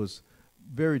something that was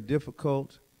very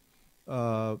difficult,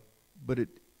 but it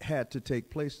had to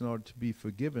take place in order to be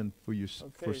forgiven for Okay,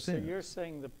 so sin. you're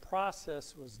saying the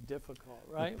process was difficult,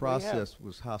 right? The process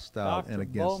was hostile and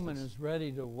against Bowman us. is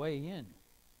ready to weigh in.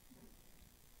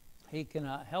 He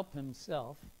cannot help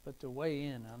himself but to weigh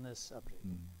in on this subject.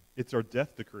 Mm. It's our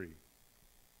death decree.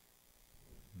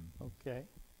 Okay.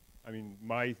 I mean,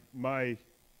 my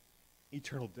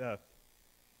eternal death,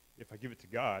 if I give it to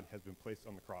God, has been placed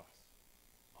on the cross.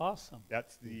 Awesome.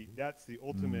 That's the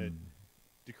ultimate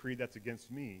decree that's against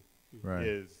me, Right.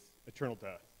 is eternal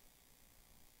death.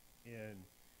 And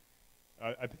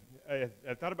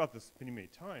I've thought about this many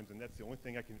times, and that's the only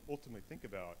thing I can ultimately think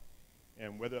about,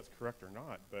 and whether that's correct or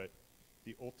not. But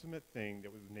the ultimate thing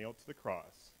that was nailed to the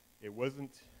cross, it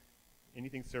wasn't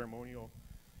anything ceremonial.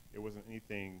 It wasn't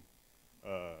anything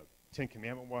Ten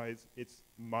Commandment-wise. It's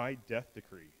my death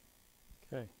decree.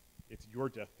 Okay. It's your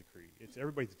death decree. It's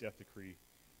everybody's death decree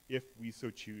if we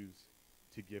so choose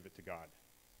to give it to God.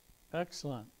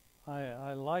 Excellent.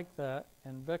 I like that.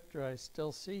 And Victor, I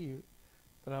still see you,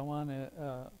 but I want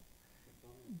to,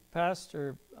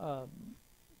 Pastor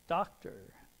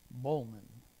Dr. Bowman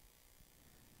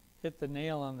hit the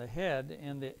nail on the head,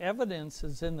 and the evidence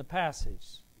is in the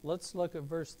passage. Let's look at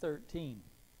verse 13.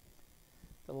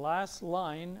 The last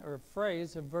line or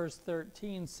phrase of verse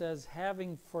 13 says,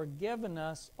 having forgiven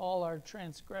us all our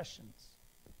transgressions.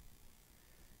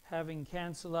 Having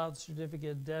canceled out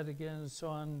certificate of debt again and so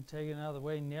on, taken out of the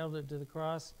way, nailed it to the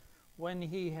cross, when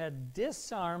he had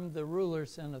disarmed the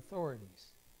rulers and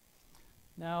authorities.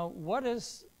 Now, what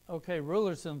is,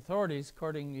 rulers and authorities,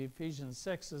 according to Ephesians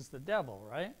 6, is the devil,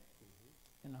 right?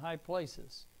 In high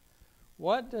places.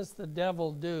 What does the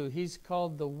devil do? He's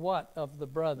called the what of the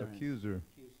brethren? Accuser.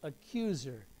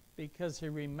 Accuser, because he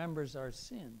remembers our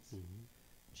sins.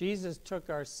 Jesus took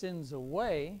our sins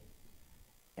away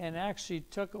and actually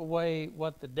took away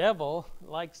what the devil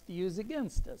likes to use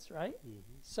against us, right?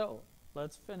 So,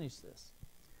 let's finish this.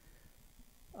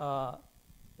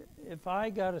 If I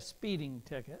got a speeding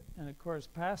ticket, and of course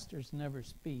pastors never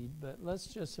speed, but let's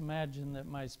just imagine that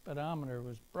my speedometer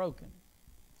was broken.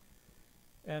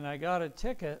 And I got a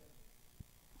ticket,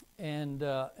 and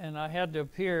I had to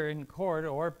appear in court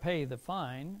or pay the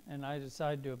fine, and I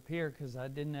decided to appear because I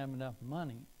didn't have enough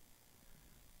money.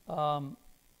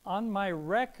 On my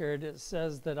record, it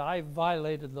says that I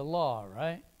violated the law,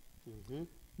 right?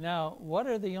 Now, what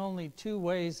are the only two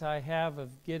ways I have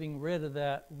of getting rid of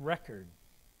that record?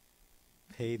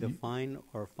 Pay the fine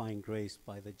or find grace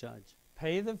by the judge.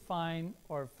 Pay the fine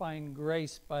or find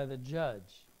grace by the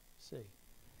judge. See.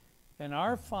 And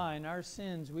our fine, our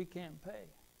sins, we can't pay.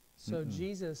 So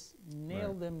Jesus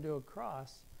nailed them to a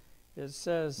cross. It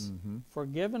says,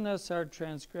 forgiven us our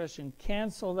transgression,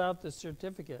 canceled out the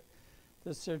certificate.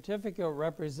 The certificate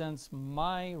represents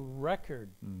my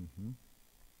record.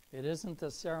 It isn't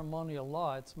the ceremonial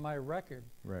law, it's my record.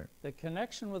 Right. The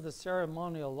connection with the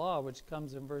ceremonial law, which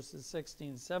comes in verses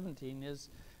 16, 17, is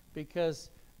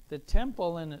because the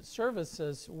temple and its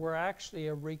services were actually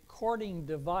a recording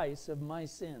device of my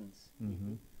sins.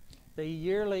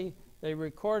 They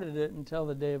recorded it until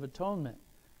the Day of Atonement.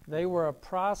 They were a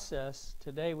process.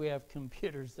 Today we have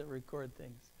computers that record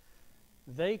things.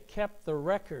 They kept the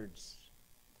records.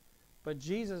 But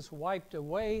Jesus wiped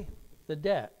away the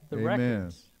debt, the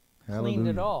records, cleaned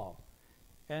it all.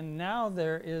 And now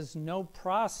there is no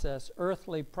process,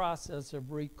 earthly process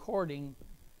of recording.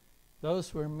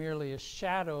 Those were merely a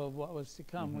shadow of what was to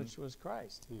come, which was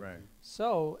Christ. Right.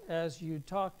 So as you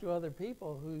talk to other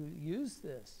people who use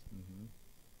this,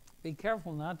 be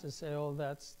careful not to say, oh,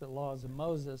 that's the laws of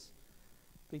Moses,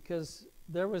 because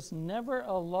there was never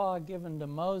a law given to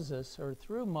Moses or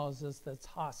through Moses that's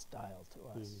hostile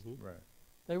to us. Mhm. Right.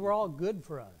 They were all good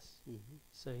for us, Mhm.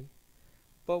 see?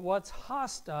 But what's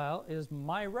hostile is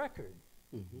my record.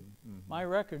 Mhm. Mm-hmm. My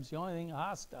record's the only thing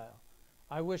hostile.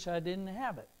 I wish I didn't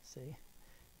have it, see?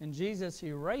 And Jesus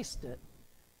erased it,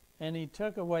 and he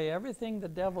took away everything the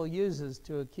devil uses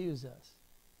to accuse us.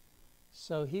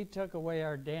 So he took away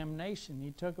our damnation.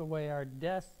 He took away our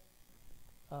death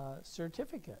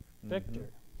certificate,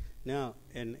 Victor. Now,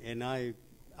 and I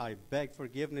beg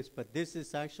forgiveness, but this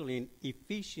is actually in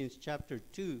Ephesians chapter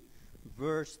 2,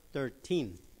 verse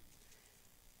 13.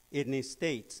 It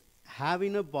states,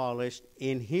 having abolished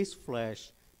in his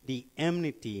flesh the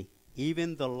enmity,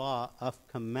 even the law of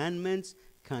commandments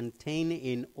contained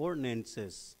in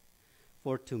ordinances,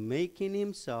 for to make in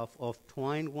himself of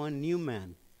twine one new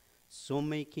man, so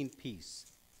making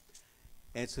peace.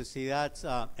 And so see, that's,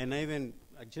 and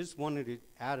I just wanted to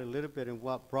add a little bit in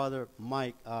what Brother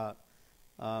Mike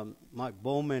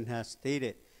Bowman has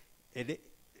stated.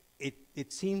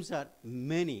 It seems that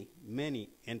many,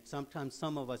 and sometimes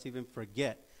some of us even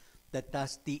forget that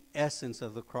that's the essence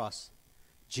of the cross.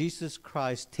 Jesus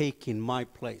Christ taking my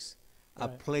place, a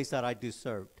Right. place that I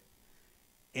deserved.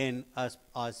 And as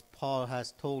Paul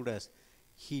has told us,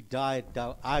 he died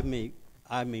that I may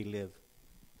live.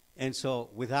 And so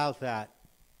without that,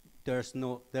 there's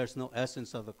no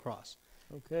essence of the cross.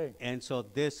 Okay. And so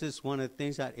this is one of the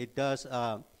things that it does.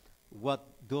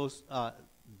 What those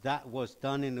that was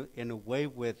done in a way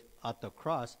with at the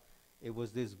cross, it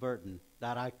was this burden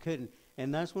that I couldn't.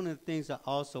 And that's one of the things that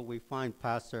also we find,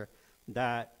 Pastor,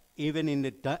 that even in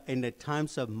the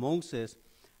times of Moses,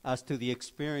 as to the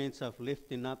experience of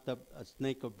lifting up the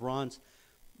snake of bronze,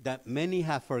 that many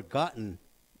have forgotten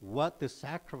what the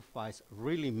sacrifice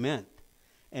really meant.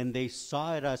 And they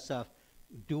saw it as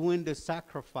doing the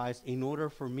sacrifice in order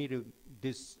for me to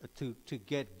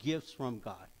get gifts from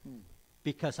God,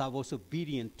 because I was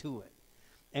obedient to it.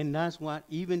 And that's what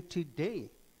even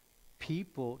today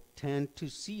people tend to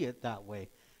see it that way.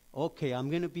 Okay, I'm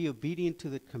going to be obedient to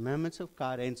the commandments of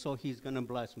God, and so he's going to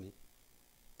bless me.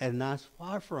 And that's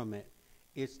far from it.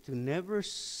 It's to never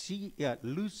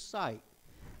lose sight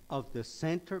of the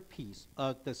centerpiece,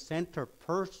 of the center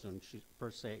person,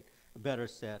 per se, better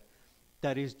said,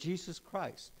 that is Jesus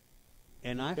Christ.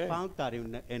 And I Okay. found that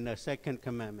in the second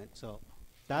commandment. So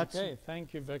that's Okay,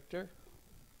 thank you, Victor.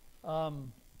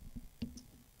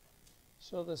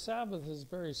 So the Sabbath is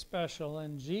very special,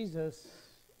 and Jesus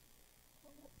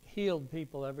healed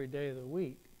people every day of the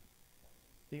week.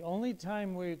 The only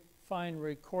time we find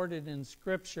recorded in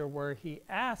Scripture where he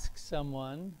asked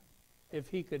someone if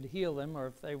he could heal them or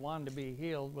if they wanted to be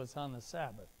healed was on the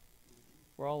Sabbath.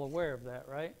 We're all aware of that,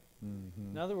 right?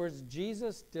 Mm-hmm. In other words,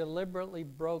 Jesus deliberately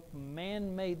broke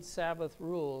man-made Sabbath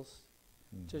rules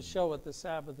to show what the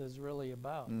Sabbath is really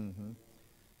about. Mm-hmm.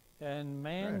 And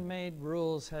man-made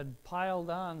rules had piled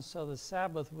on, so the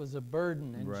Sabbath was a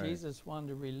burden, and Right. Jesus wanted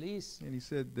to release. And he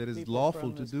said that it's people lawful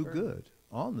from to this do burden. good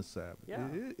on the Sabbath. Yeah.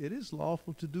 It is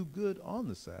lawful to do good on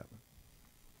the Sabbath.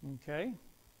 Okay?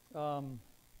 I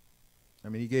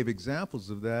mean, he gave examples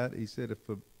of that. He said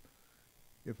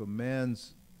if a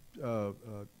man's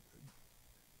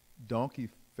donkey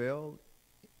fell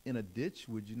in a ditch,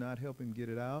 would you not help him get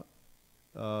it out?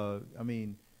 I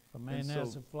mean, If a man so-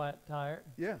 has a flat tire,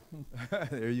 yeah,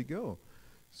 there you go.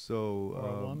 So or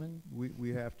a woman.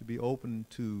 we have to be open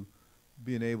to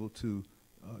being able to,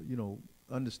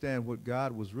 understand what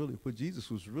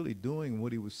Jesus was really doing,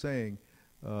 what he was saying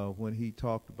when he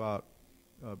talked about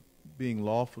being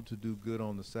lawful to do good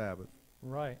on the Sabbath.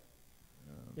 Right.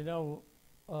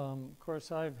 Of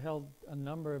course, I've held a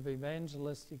number of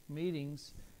evangelistic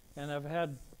meetings, and I've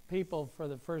had people for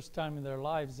the first time in their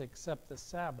lives accept the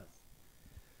Sabbath.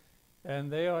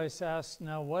 And they always ask,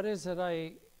 now, what is it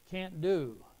I can't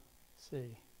do?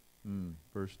 See,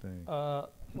 First thing.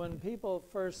 when people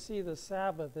first see the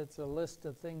Sabbath, it's a list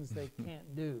of things they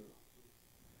can't do.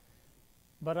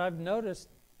 But I've noticed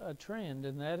a trend,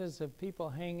 and that is if people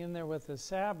hang in there with the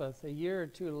Sabbath, a year or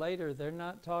two later, they're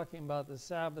not talking about the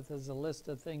Sabbath as a list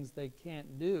of things they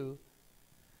can't do,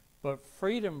 but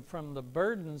freedom from the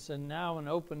burdens and now an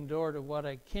open door to what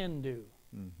I can do.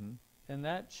 Mm-hmm. And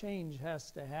that change has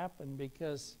to happen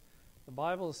because the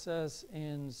Bible says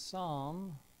in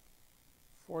Psalm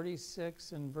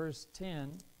 46 and verse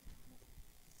 10,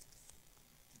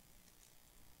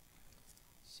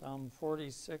 Psalm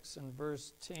 46 and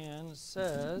verse 10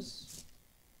 says,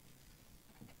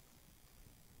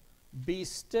 be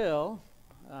still,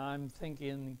 I'm thinking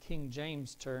in King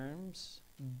James terms,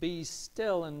 be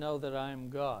still and know that I am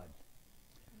God.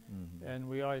 Mm-hmm. And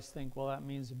we always think, well, that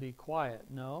means to be quiet.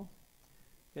 No.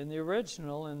 In the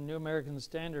original, and New American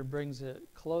Standard brings it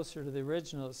closer to the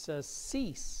original, it says,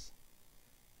 cease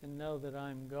and know that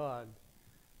I'm God.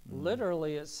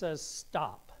 Literally, it says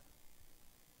stop.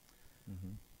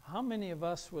 How many of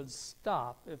us would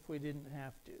stop if we didn't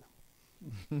have to?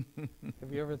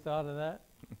 Have you ever thought of that?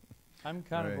 I'm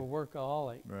kind of a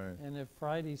workaholic. Right. And if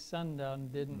Friday sundown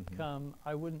didn't come,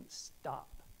 I wouldn't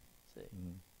stop. See?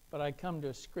 But I come to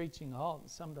a screeching halt, and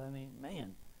sometimes I think,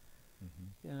 man,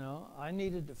 you know, I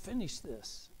needed to finish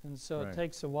this. And so it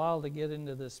takes a while to get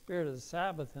into the spirit of the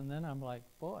Sabbath, and then I'm like,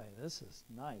 boy, this is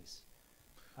nice.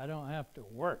 I don't have to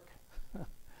work.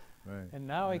 And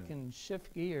now I can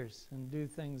shift gears and do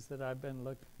things that I've been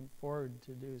looking forward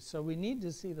to do. So we need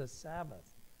to see the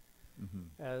Sabbath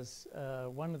as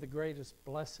one of the greatest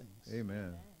blessings.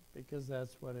 Amen. Because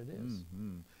that's what it is.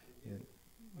 Yeah.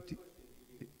 My question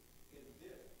to you is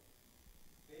this: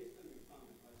 based on your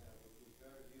comment, Marcel, which is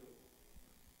very beautiful,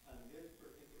 on this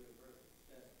particular verse it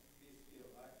says, "Be still,"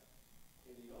 right?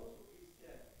 And he also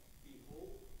said,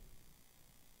 "Behold,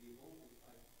 behold," it's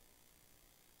like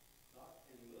stop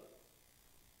and look.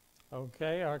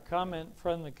 Okay, our comment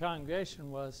from the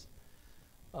congregation was,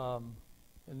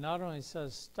 it not only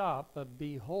says stop, but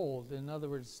behold. In other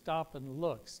words, stop and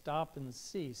look, stop and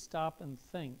see, stop and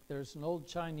think. There's an old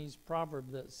Chinese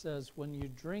proverb that says, when you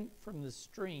drink from the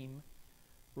stream,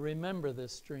 remember the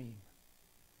stream.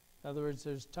 In other words,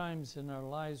 there's times in our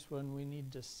lives when we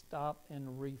need to stop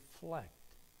and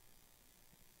reflect.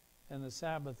 And the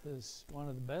Sabbath is one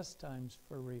of the best times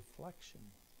for reflection.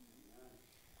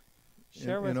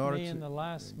 Share with me in the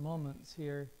last moments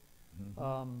here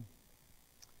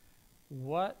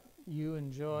what you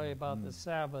enjoy about the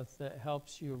Sabbath that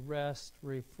helps you rest,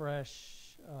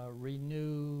 refresh,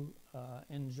 renew,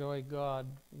 enjoy God.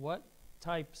 What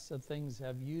types of things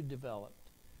have you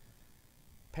developed?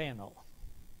 Panel.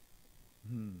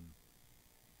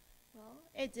 Well,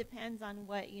 it depends on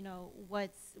what, you know,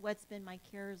 what's been my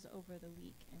cares over the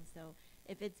week. And so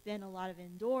if it's been a lot of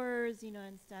indoors, you know,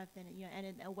 and stuff, and, you know,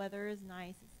 and the weather is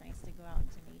nice, it's nice to go out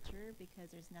into nature because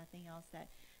there's nothing else that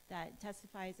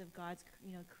testifies of God's,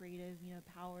 you know, creative, you know,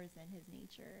 powers and his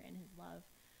nature and his love.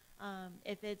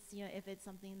 If it's, you know, if it's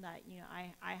something that, you know,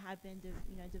 I have been,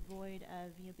 devoid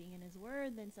of, you know, being in his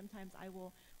word, then sometimes I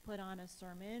will put on a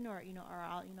sermon or, you know, or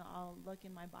I'll look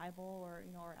in my Bible or,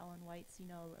 you know, or Ellen White's, you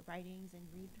know, writings and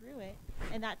read through it.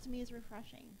 And that to me is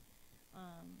refreshing.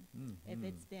 If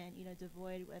it's been, you know,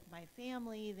 devoid with my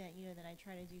family, then, you know, then I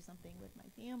try to do something with my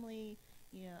family,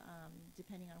 you know,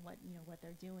 depending on what, you know, what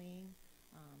they're doing.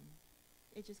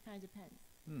 It just kind of depends.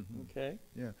 Okay.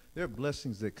 Yeah, there are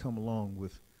blessings that come along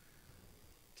with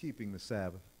keeping the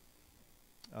Sabbath.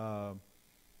 You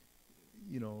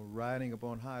know, riding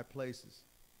upon high places,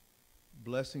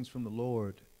 blessings from the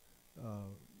Lord.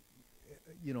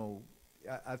 You know,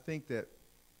 I think that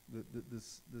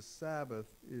the Sabbath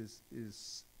is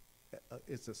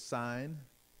it's a sign.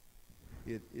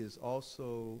 It is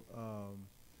also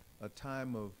a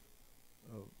time of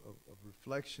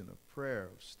reflection, of prayer,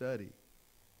 of study.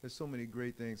 There's so many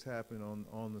great things happen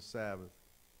on the Sabbath.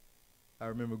 I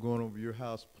remember going over your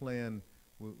house playing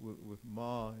with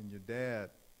Ma and your dad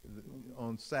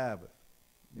on Sabbath.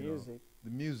 Music.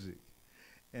 The music.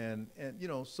 And you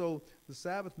know, so the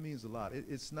Sabbath means a lot.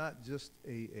 It's not just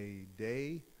a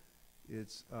day.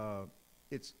 It's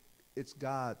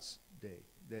God's day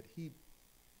that he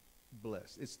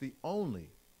blessed. It's the only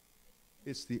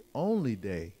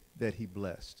day that he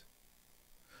blessed.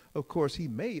 Of course, he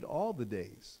made all the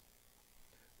days,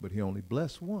 but he only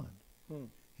blessed one.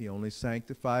 He only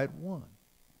sanctified one.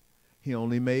 He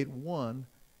only made one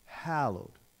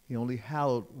hallowed. He only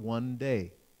hallowed one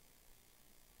day.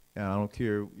 And I don't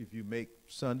care if you make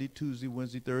Sunday, Tuesday,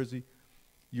 Wednesday, Thursday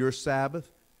your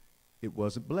Sabbath, it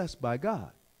wasn't blessed by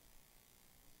God.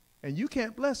 And you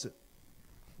can't bless it.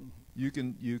 You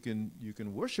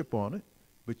can worship on it,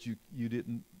 but you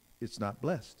didn't, it's not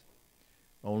blessed.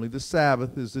 Only the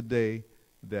Sabbath is the day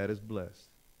that is blessed.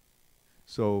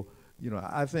 So, you know,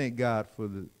 I thank God for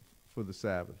the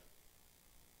Sabbath.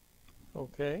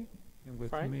 Okay. And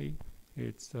with Frank? me,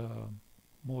 it's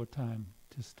more time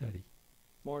to study.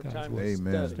 More God's time word. to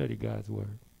Amen. study. Study God's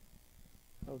word.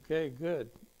 Okay,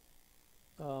 good.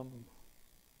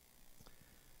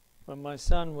 When my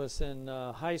son was in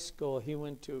high school, he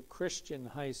went to a Christian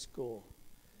high school,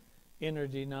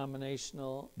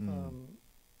 interdenominational,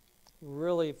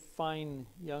 really fine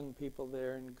young people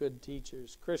there and good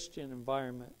teachers, Christian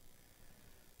environment.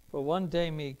 But one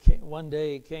day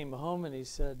he came home and he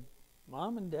said,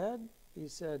 "Mom and Dad," he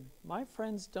said, "my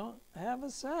friends don't have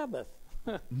a Sabbath."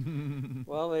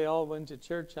 Well, they all went to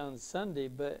church on Sunday,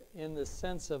 but in the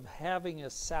sense of having a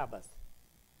Sabbath,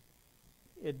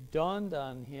 it dawned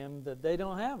on him that they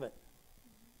don't have it.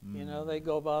 You know, they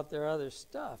go about their other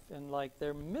stuff, and like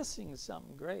they're missing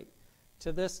something great.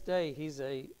 To this day, he's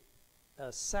a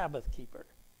Sabbath keeper.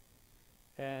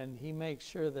 And he makes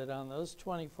sure that on those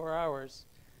 24 hours,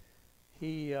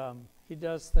 he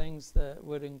does things that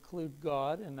would include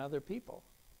God and other people.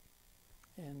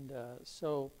 And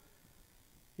so,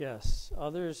 yes,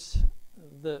 others,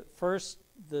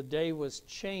 the day was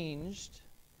changed.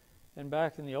 And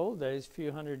back in the old days, a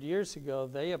few hundred years ago,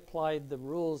 they applied the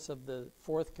rules of the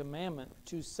fourth commandment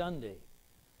to Sunday.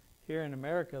 Here in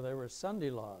America, there were Sunday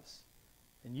laws.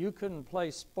 And you couldn't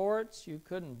play sports, you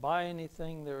couldn't buy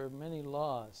anything. There were many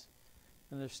laws.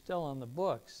 And they're still on the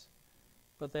books.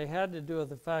 But they had to do with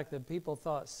the fact that people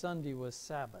thought Sunday was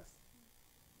Sabbath.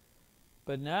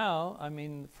 But now, I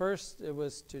mean, first it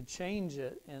was to change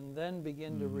it and then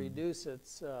begin to reduce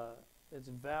its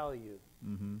value.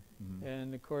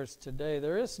 And of course, today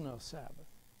there is no Sabbath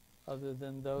other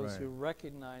than those who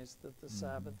recognize that the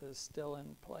Sabbath is still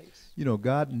in place. You know,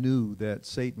 God knew that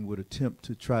Satan would attempt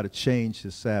to try to change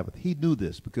his Sabbath. He knew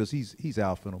this because he's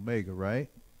Alpha and Omega, right?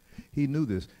 He knew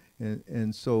this.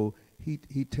 And so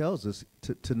he tells us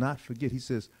to not forget. He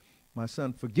says, my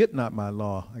son, forget not my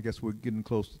law. I guess we're getting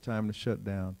close to time to shut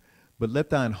down. But let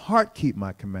thine heart keep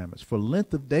my commandments for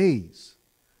length of days,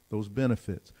 those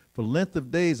benefits. For length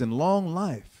of days and long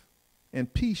life,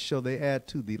 and peace shall they add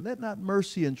to thee. Let not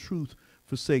mercy and truth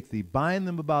forsake thee. Bind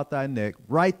them about thy neck,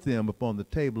 write them upon the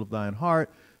table of thine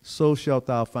heart, so shalt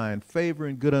thou find favor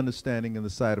and good understanding in the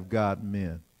sight of God and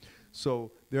men.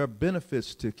 So there are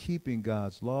benefits to keeping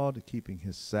God's law, to keeping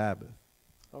his Sabbath.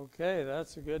 Okay,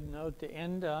 that's a good note to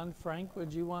end on. Frank,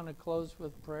 would you want to close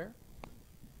with prayer?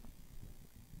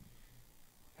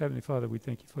 Heavenly Father, we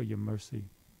thank you for your mercy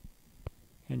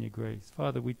and your grace.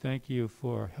 Father, we thank you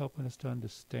for helping us to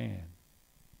understand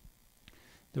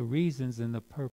the reasons and the purpose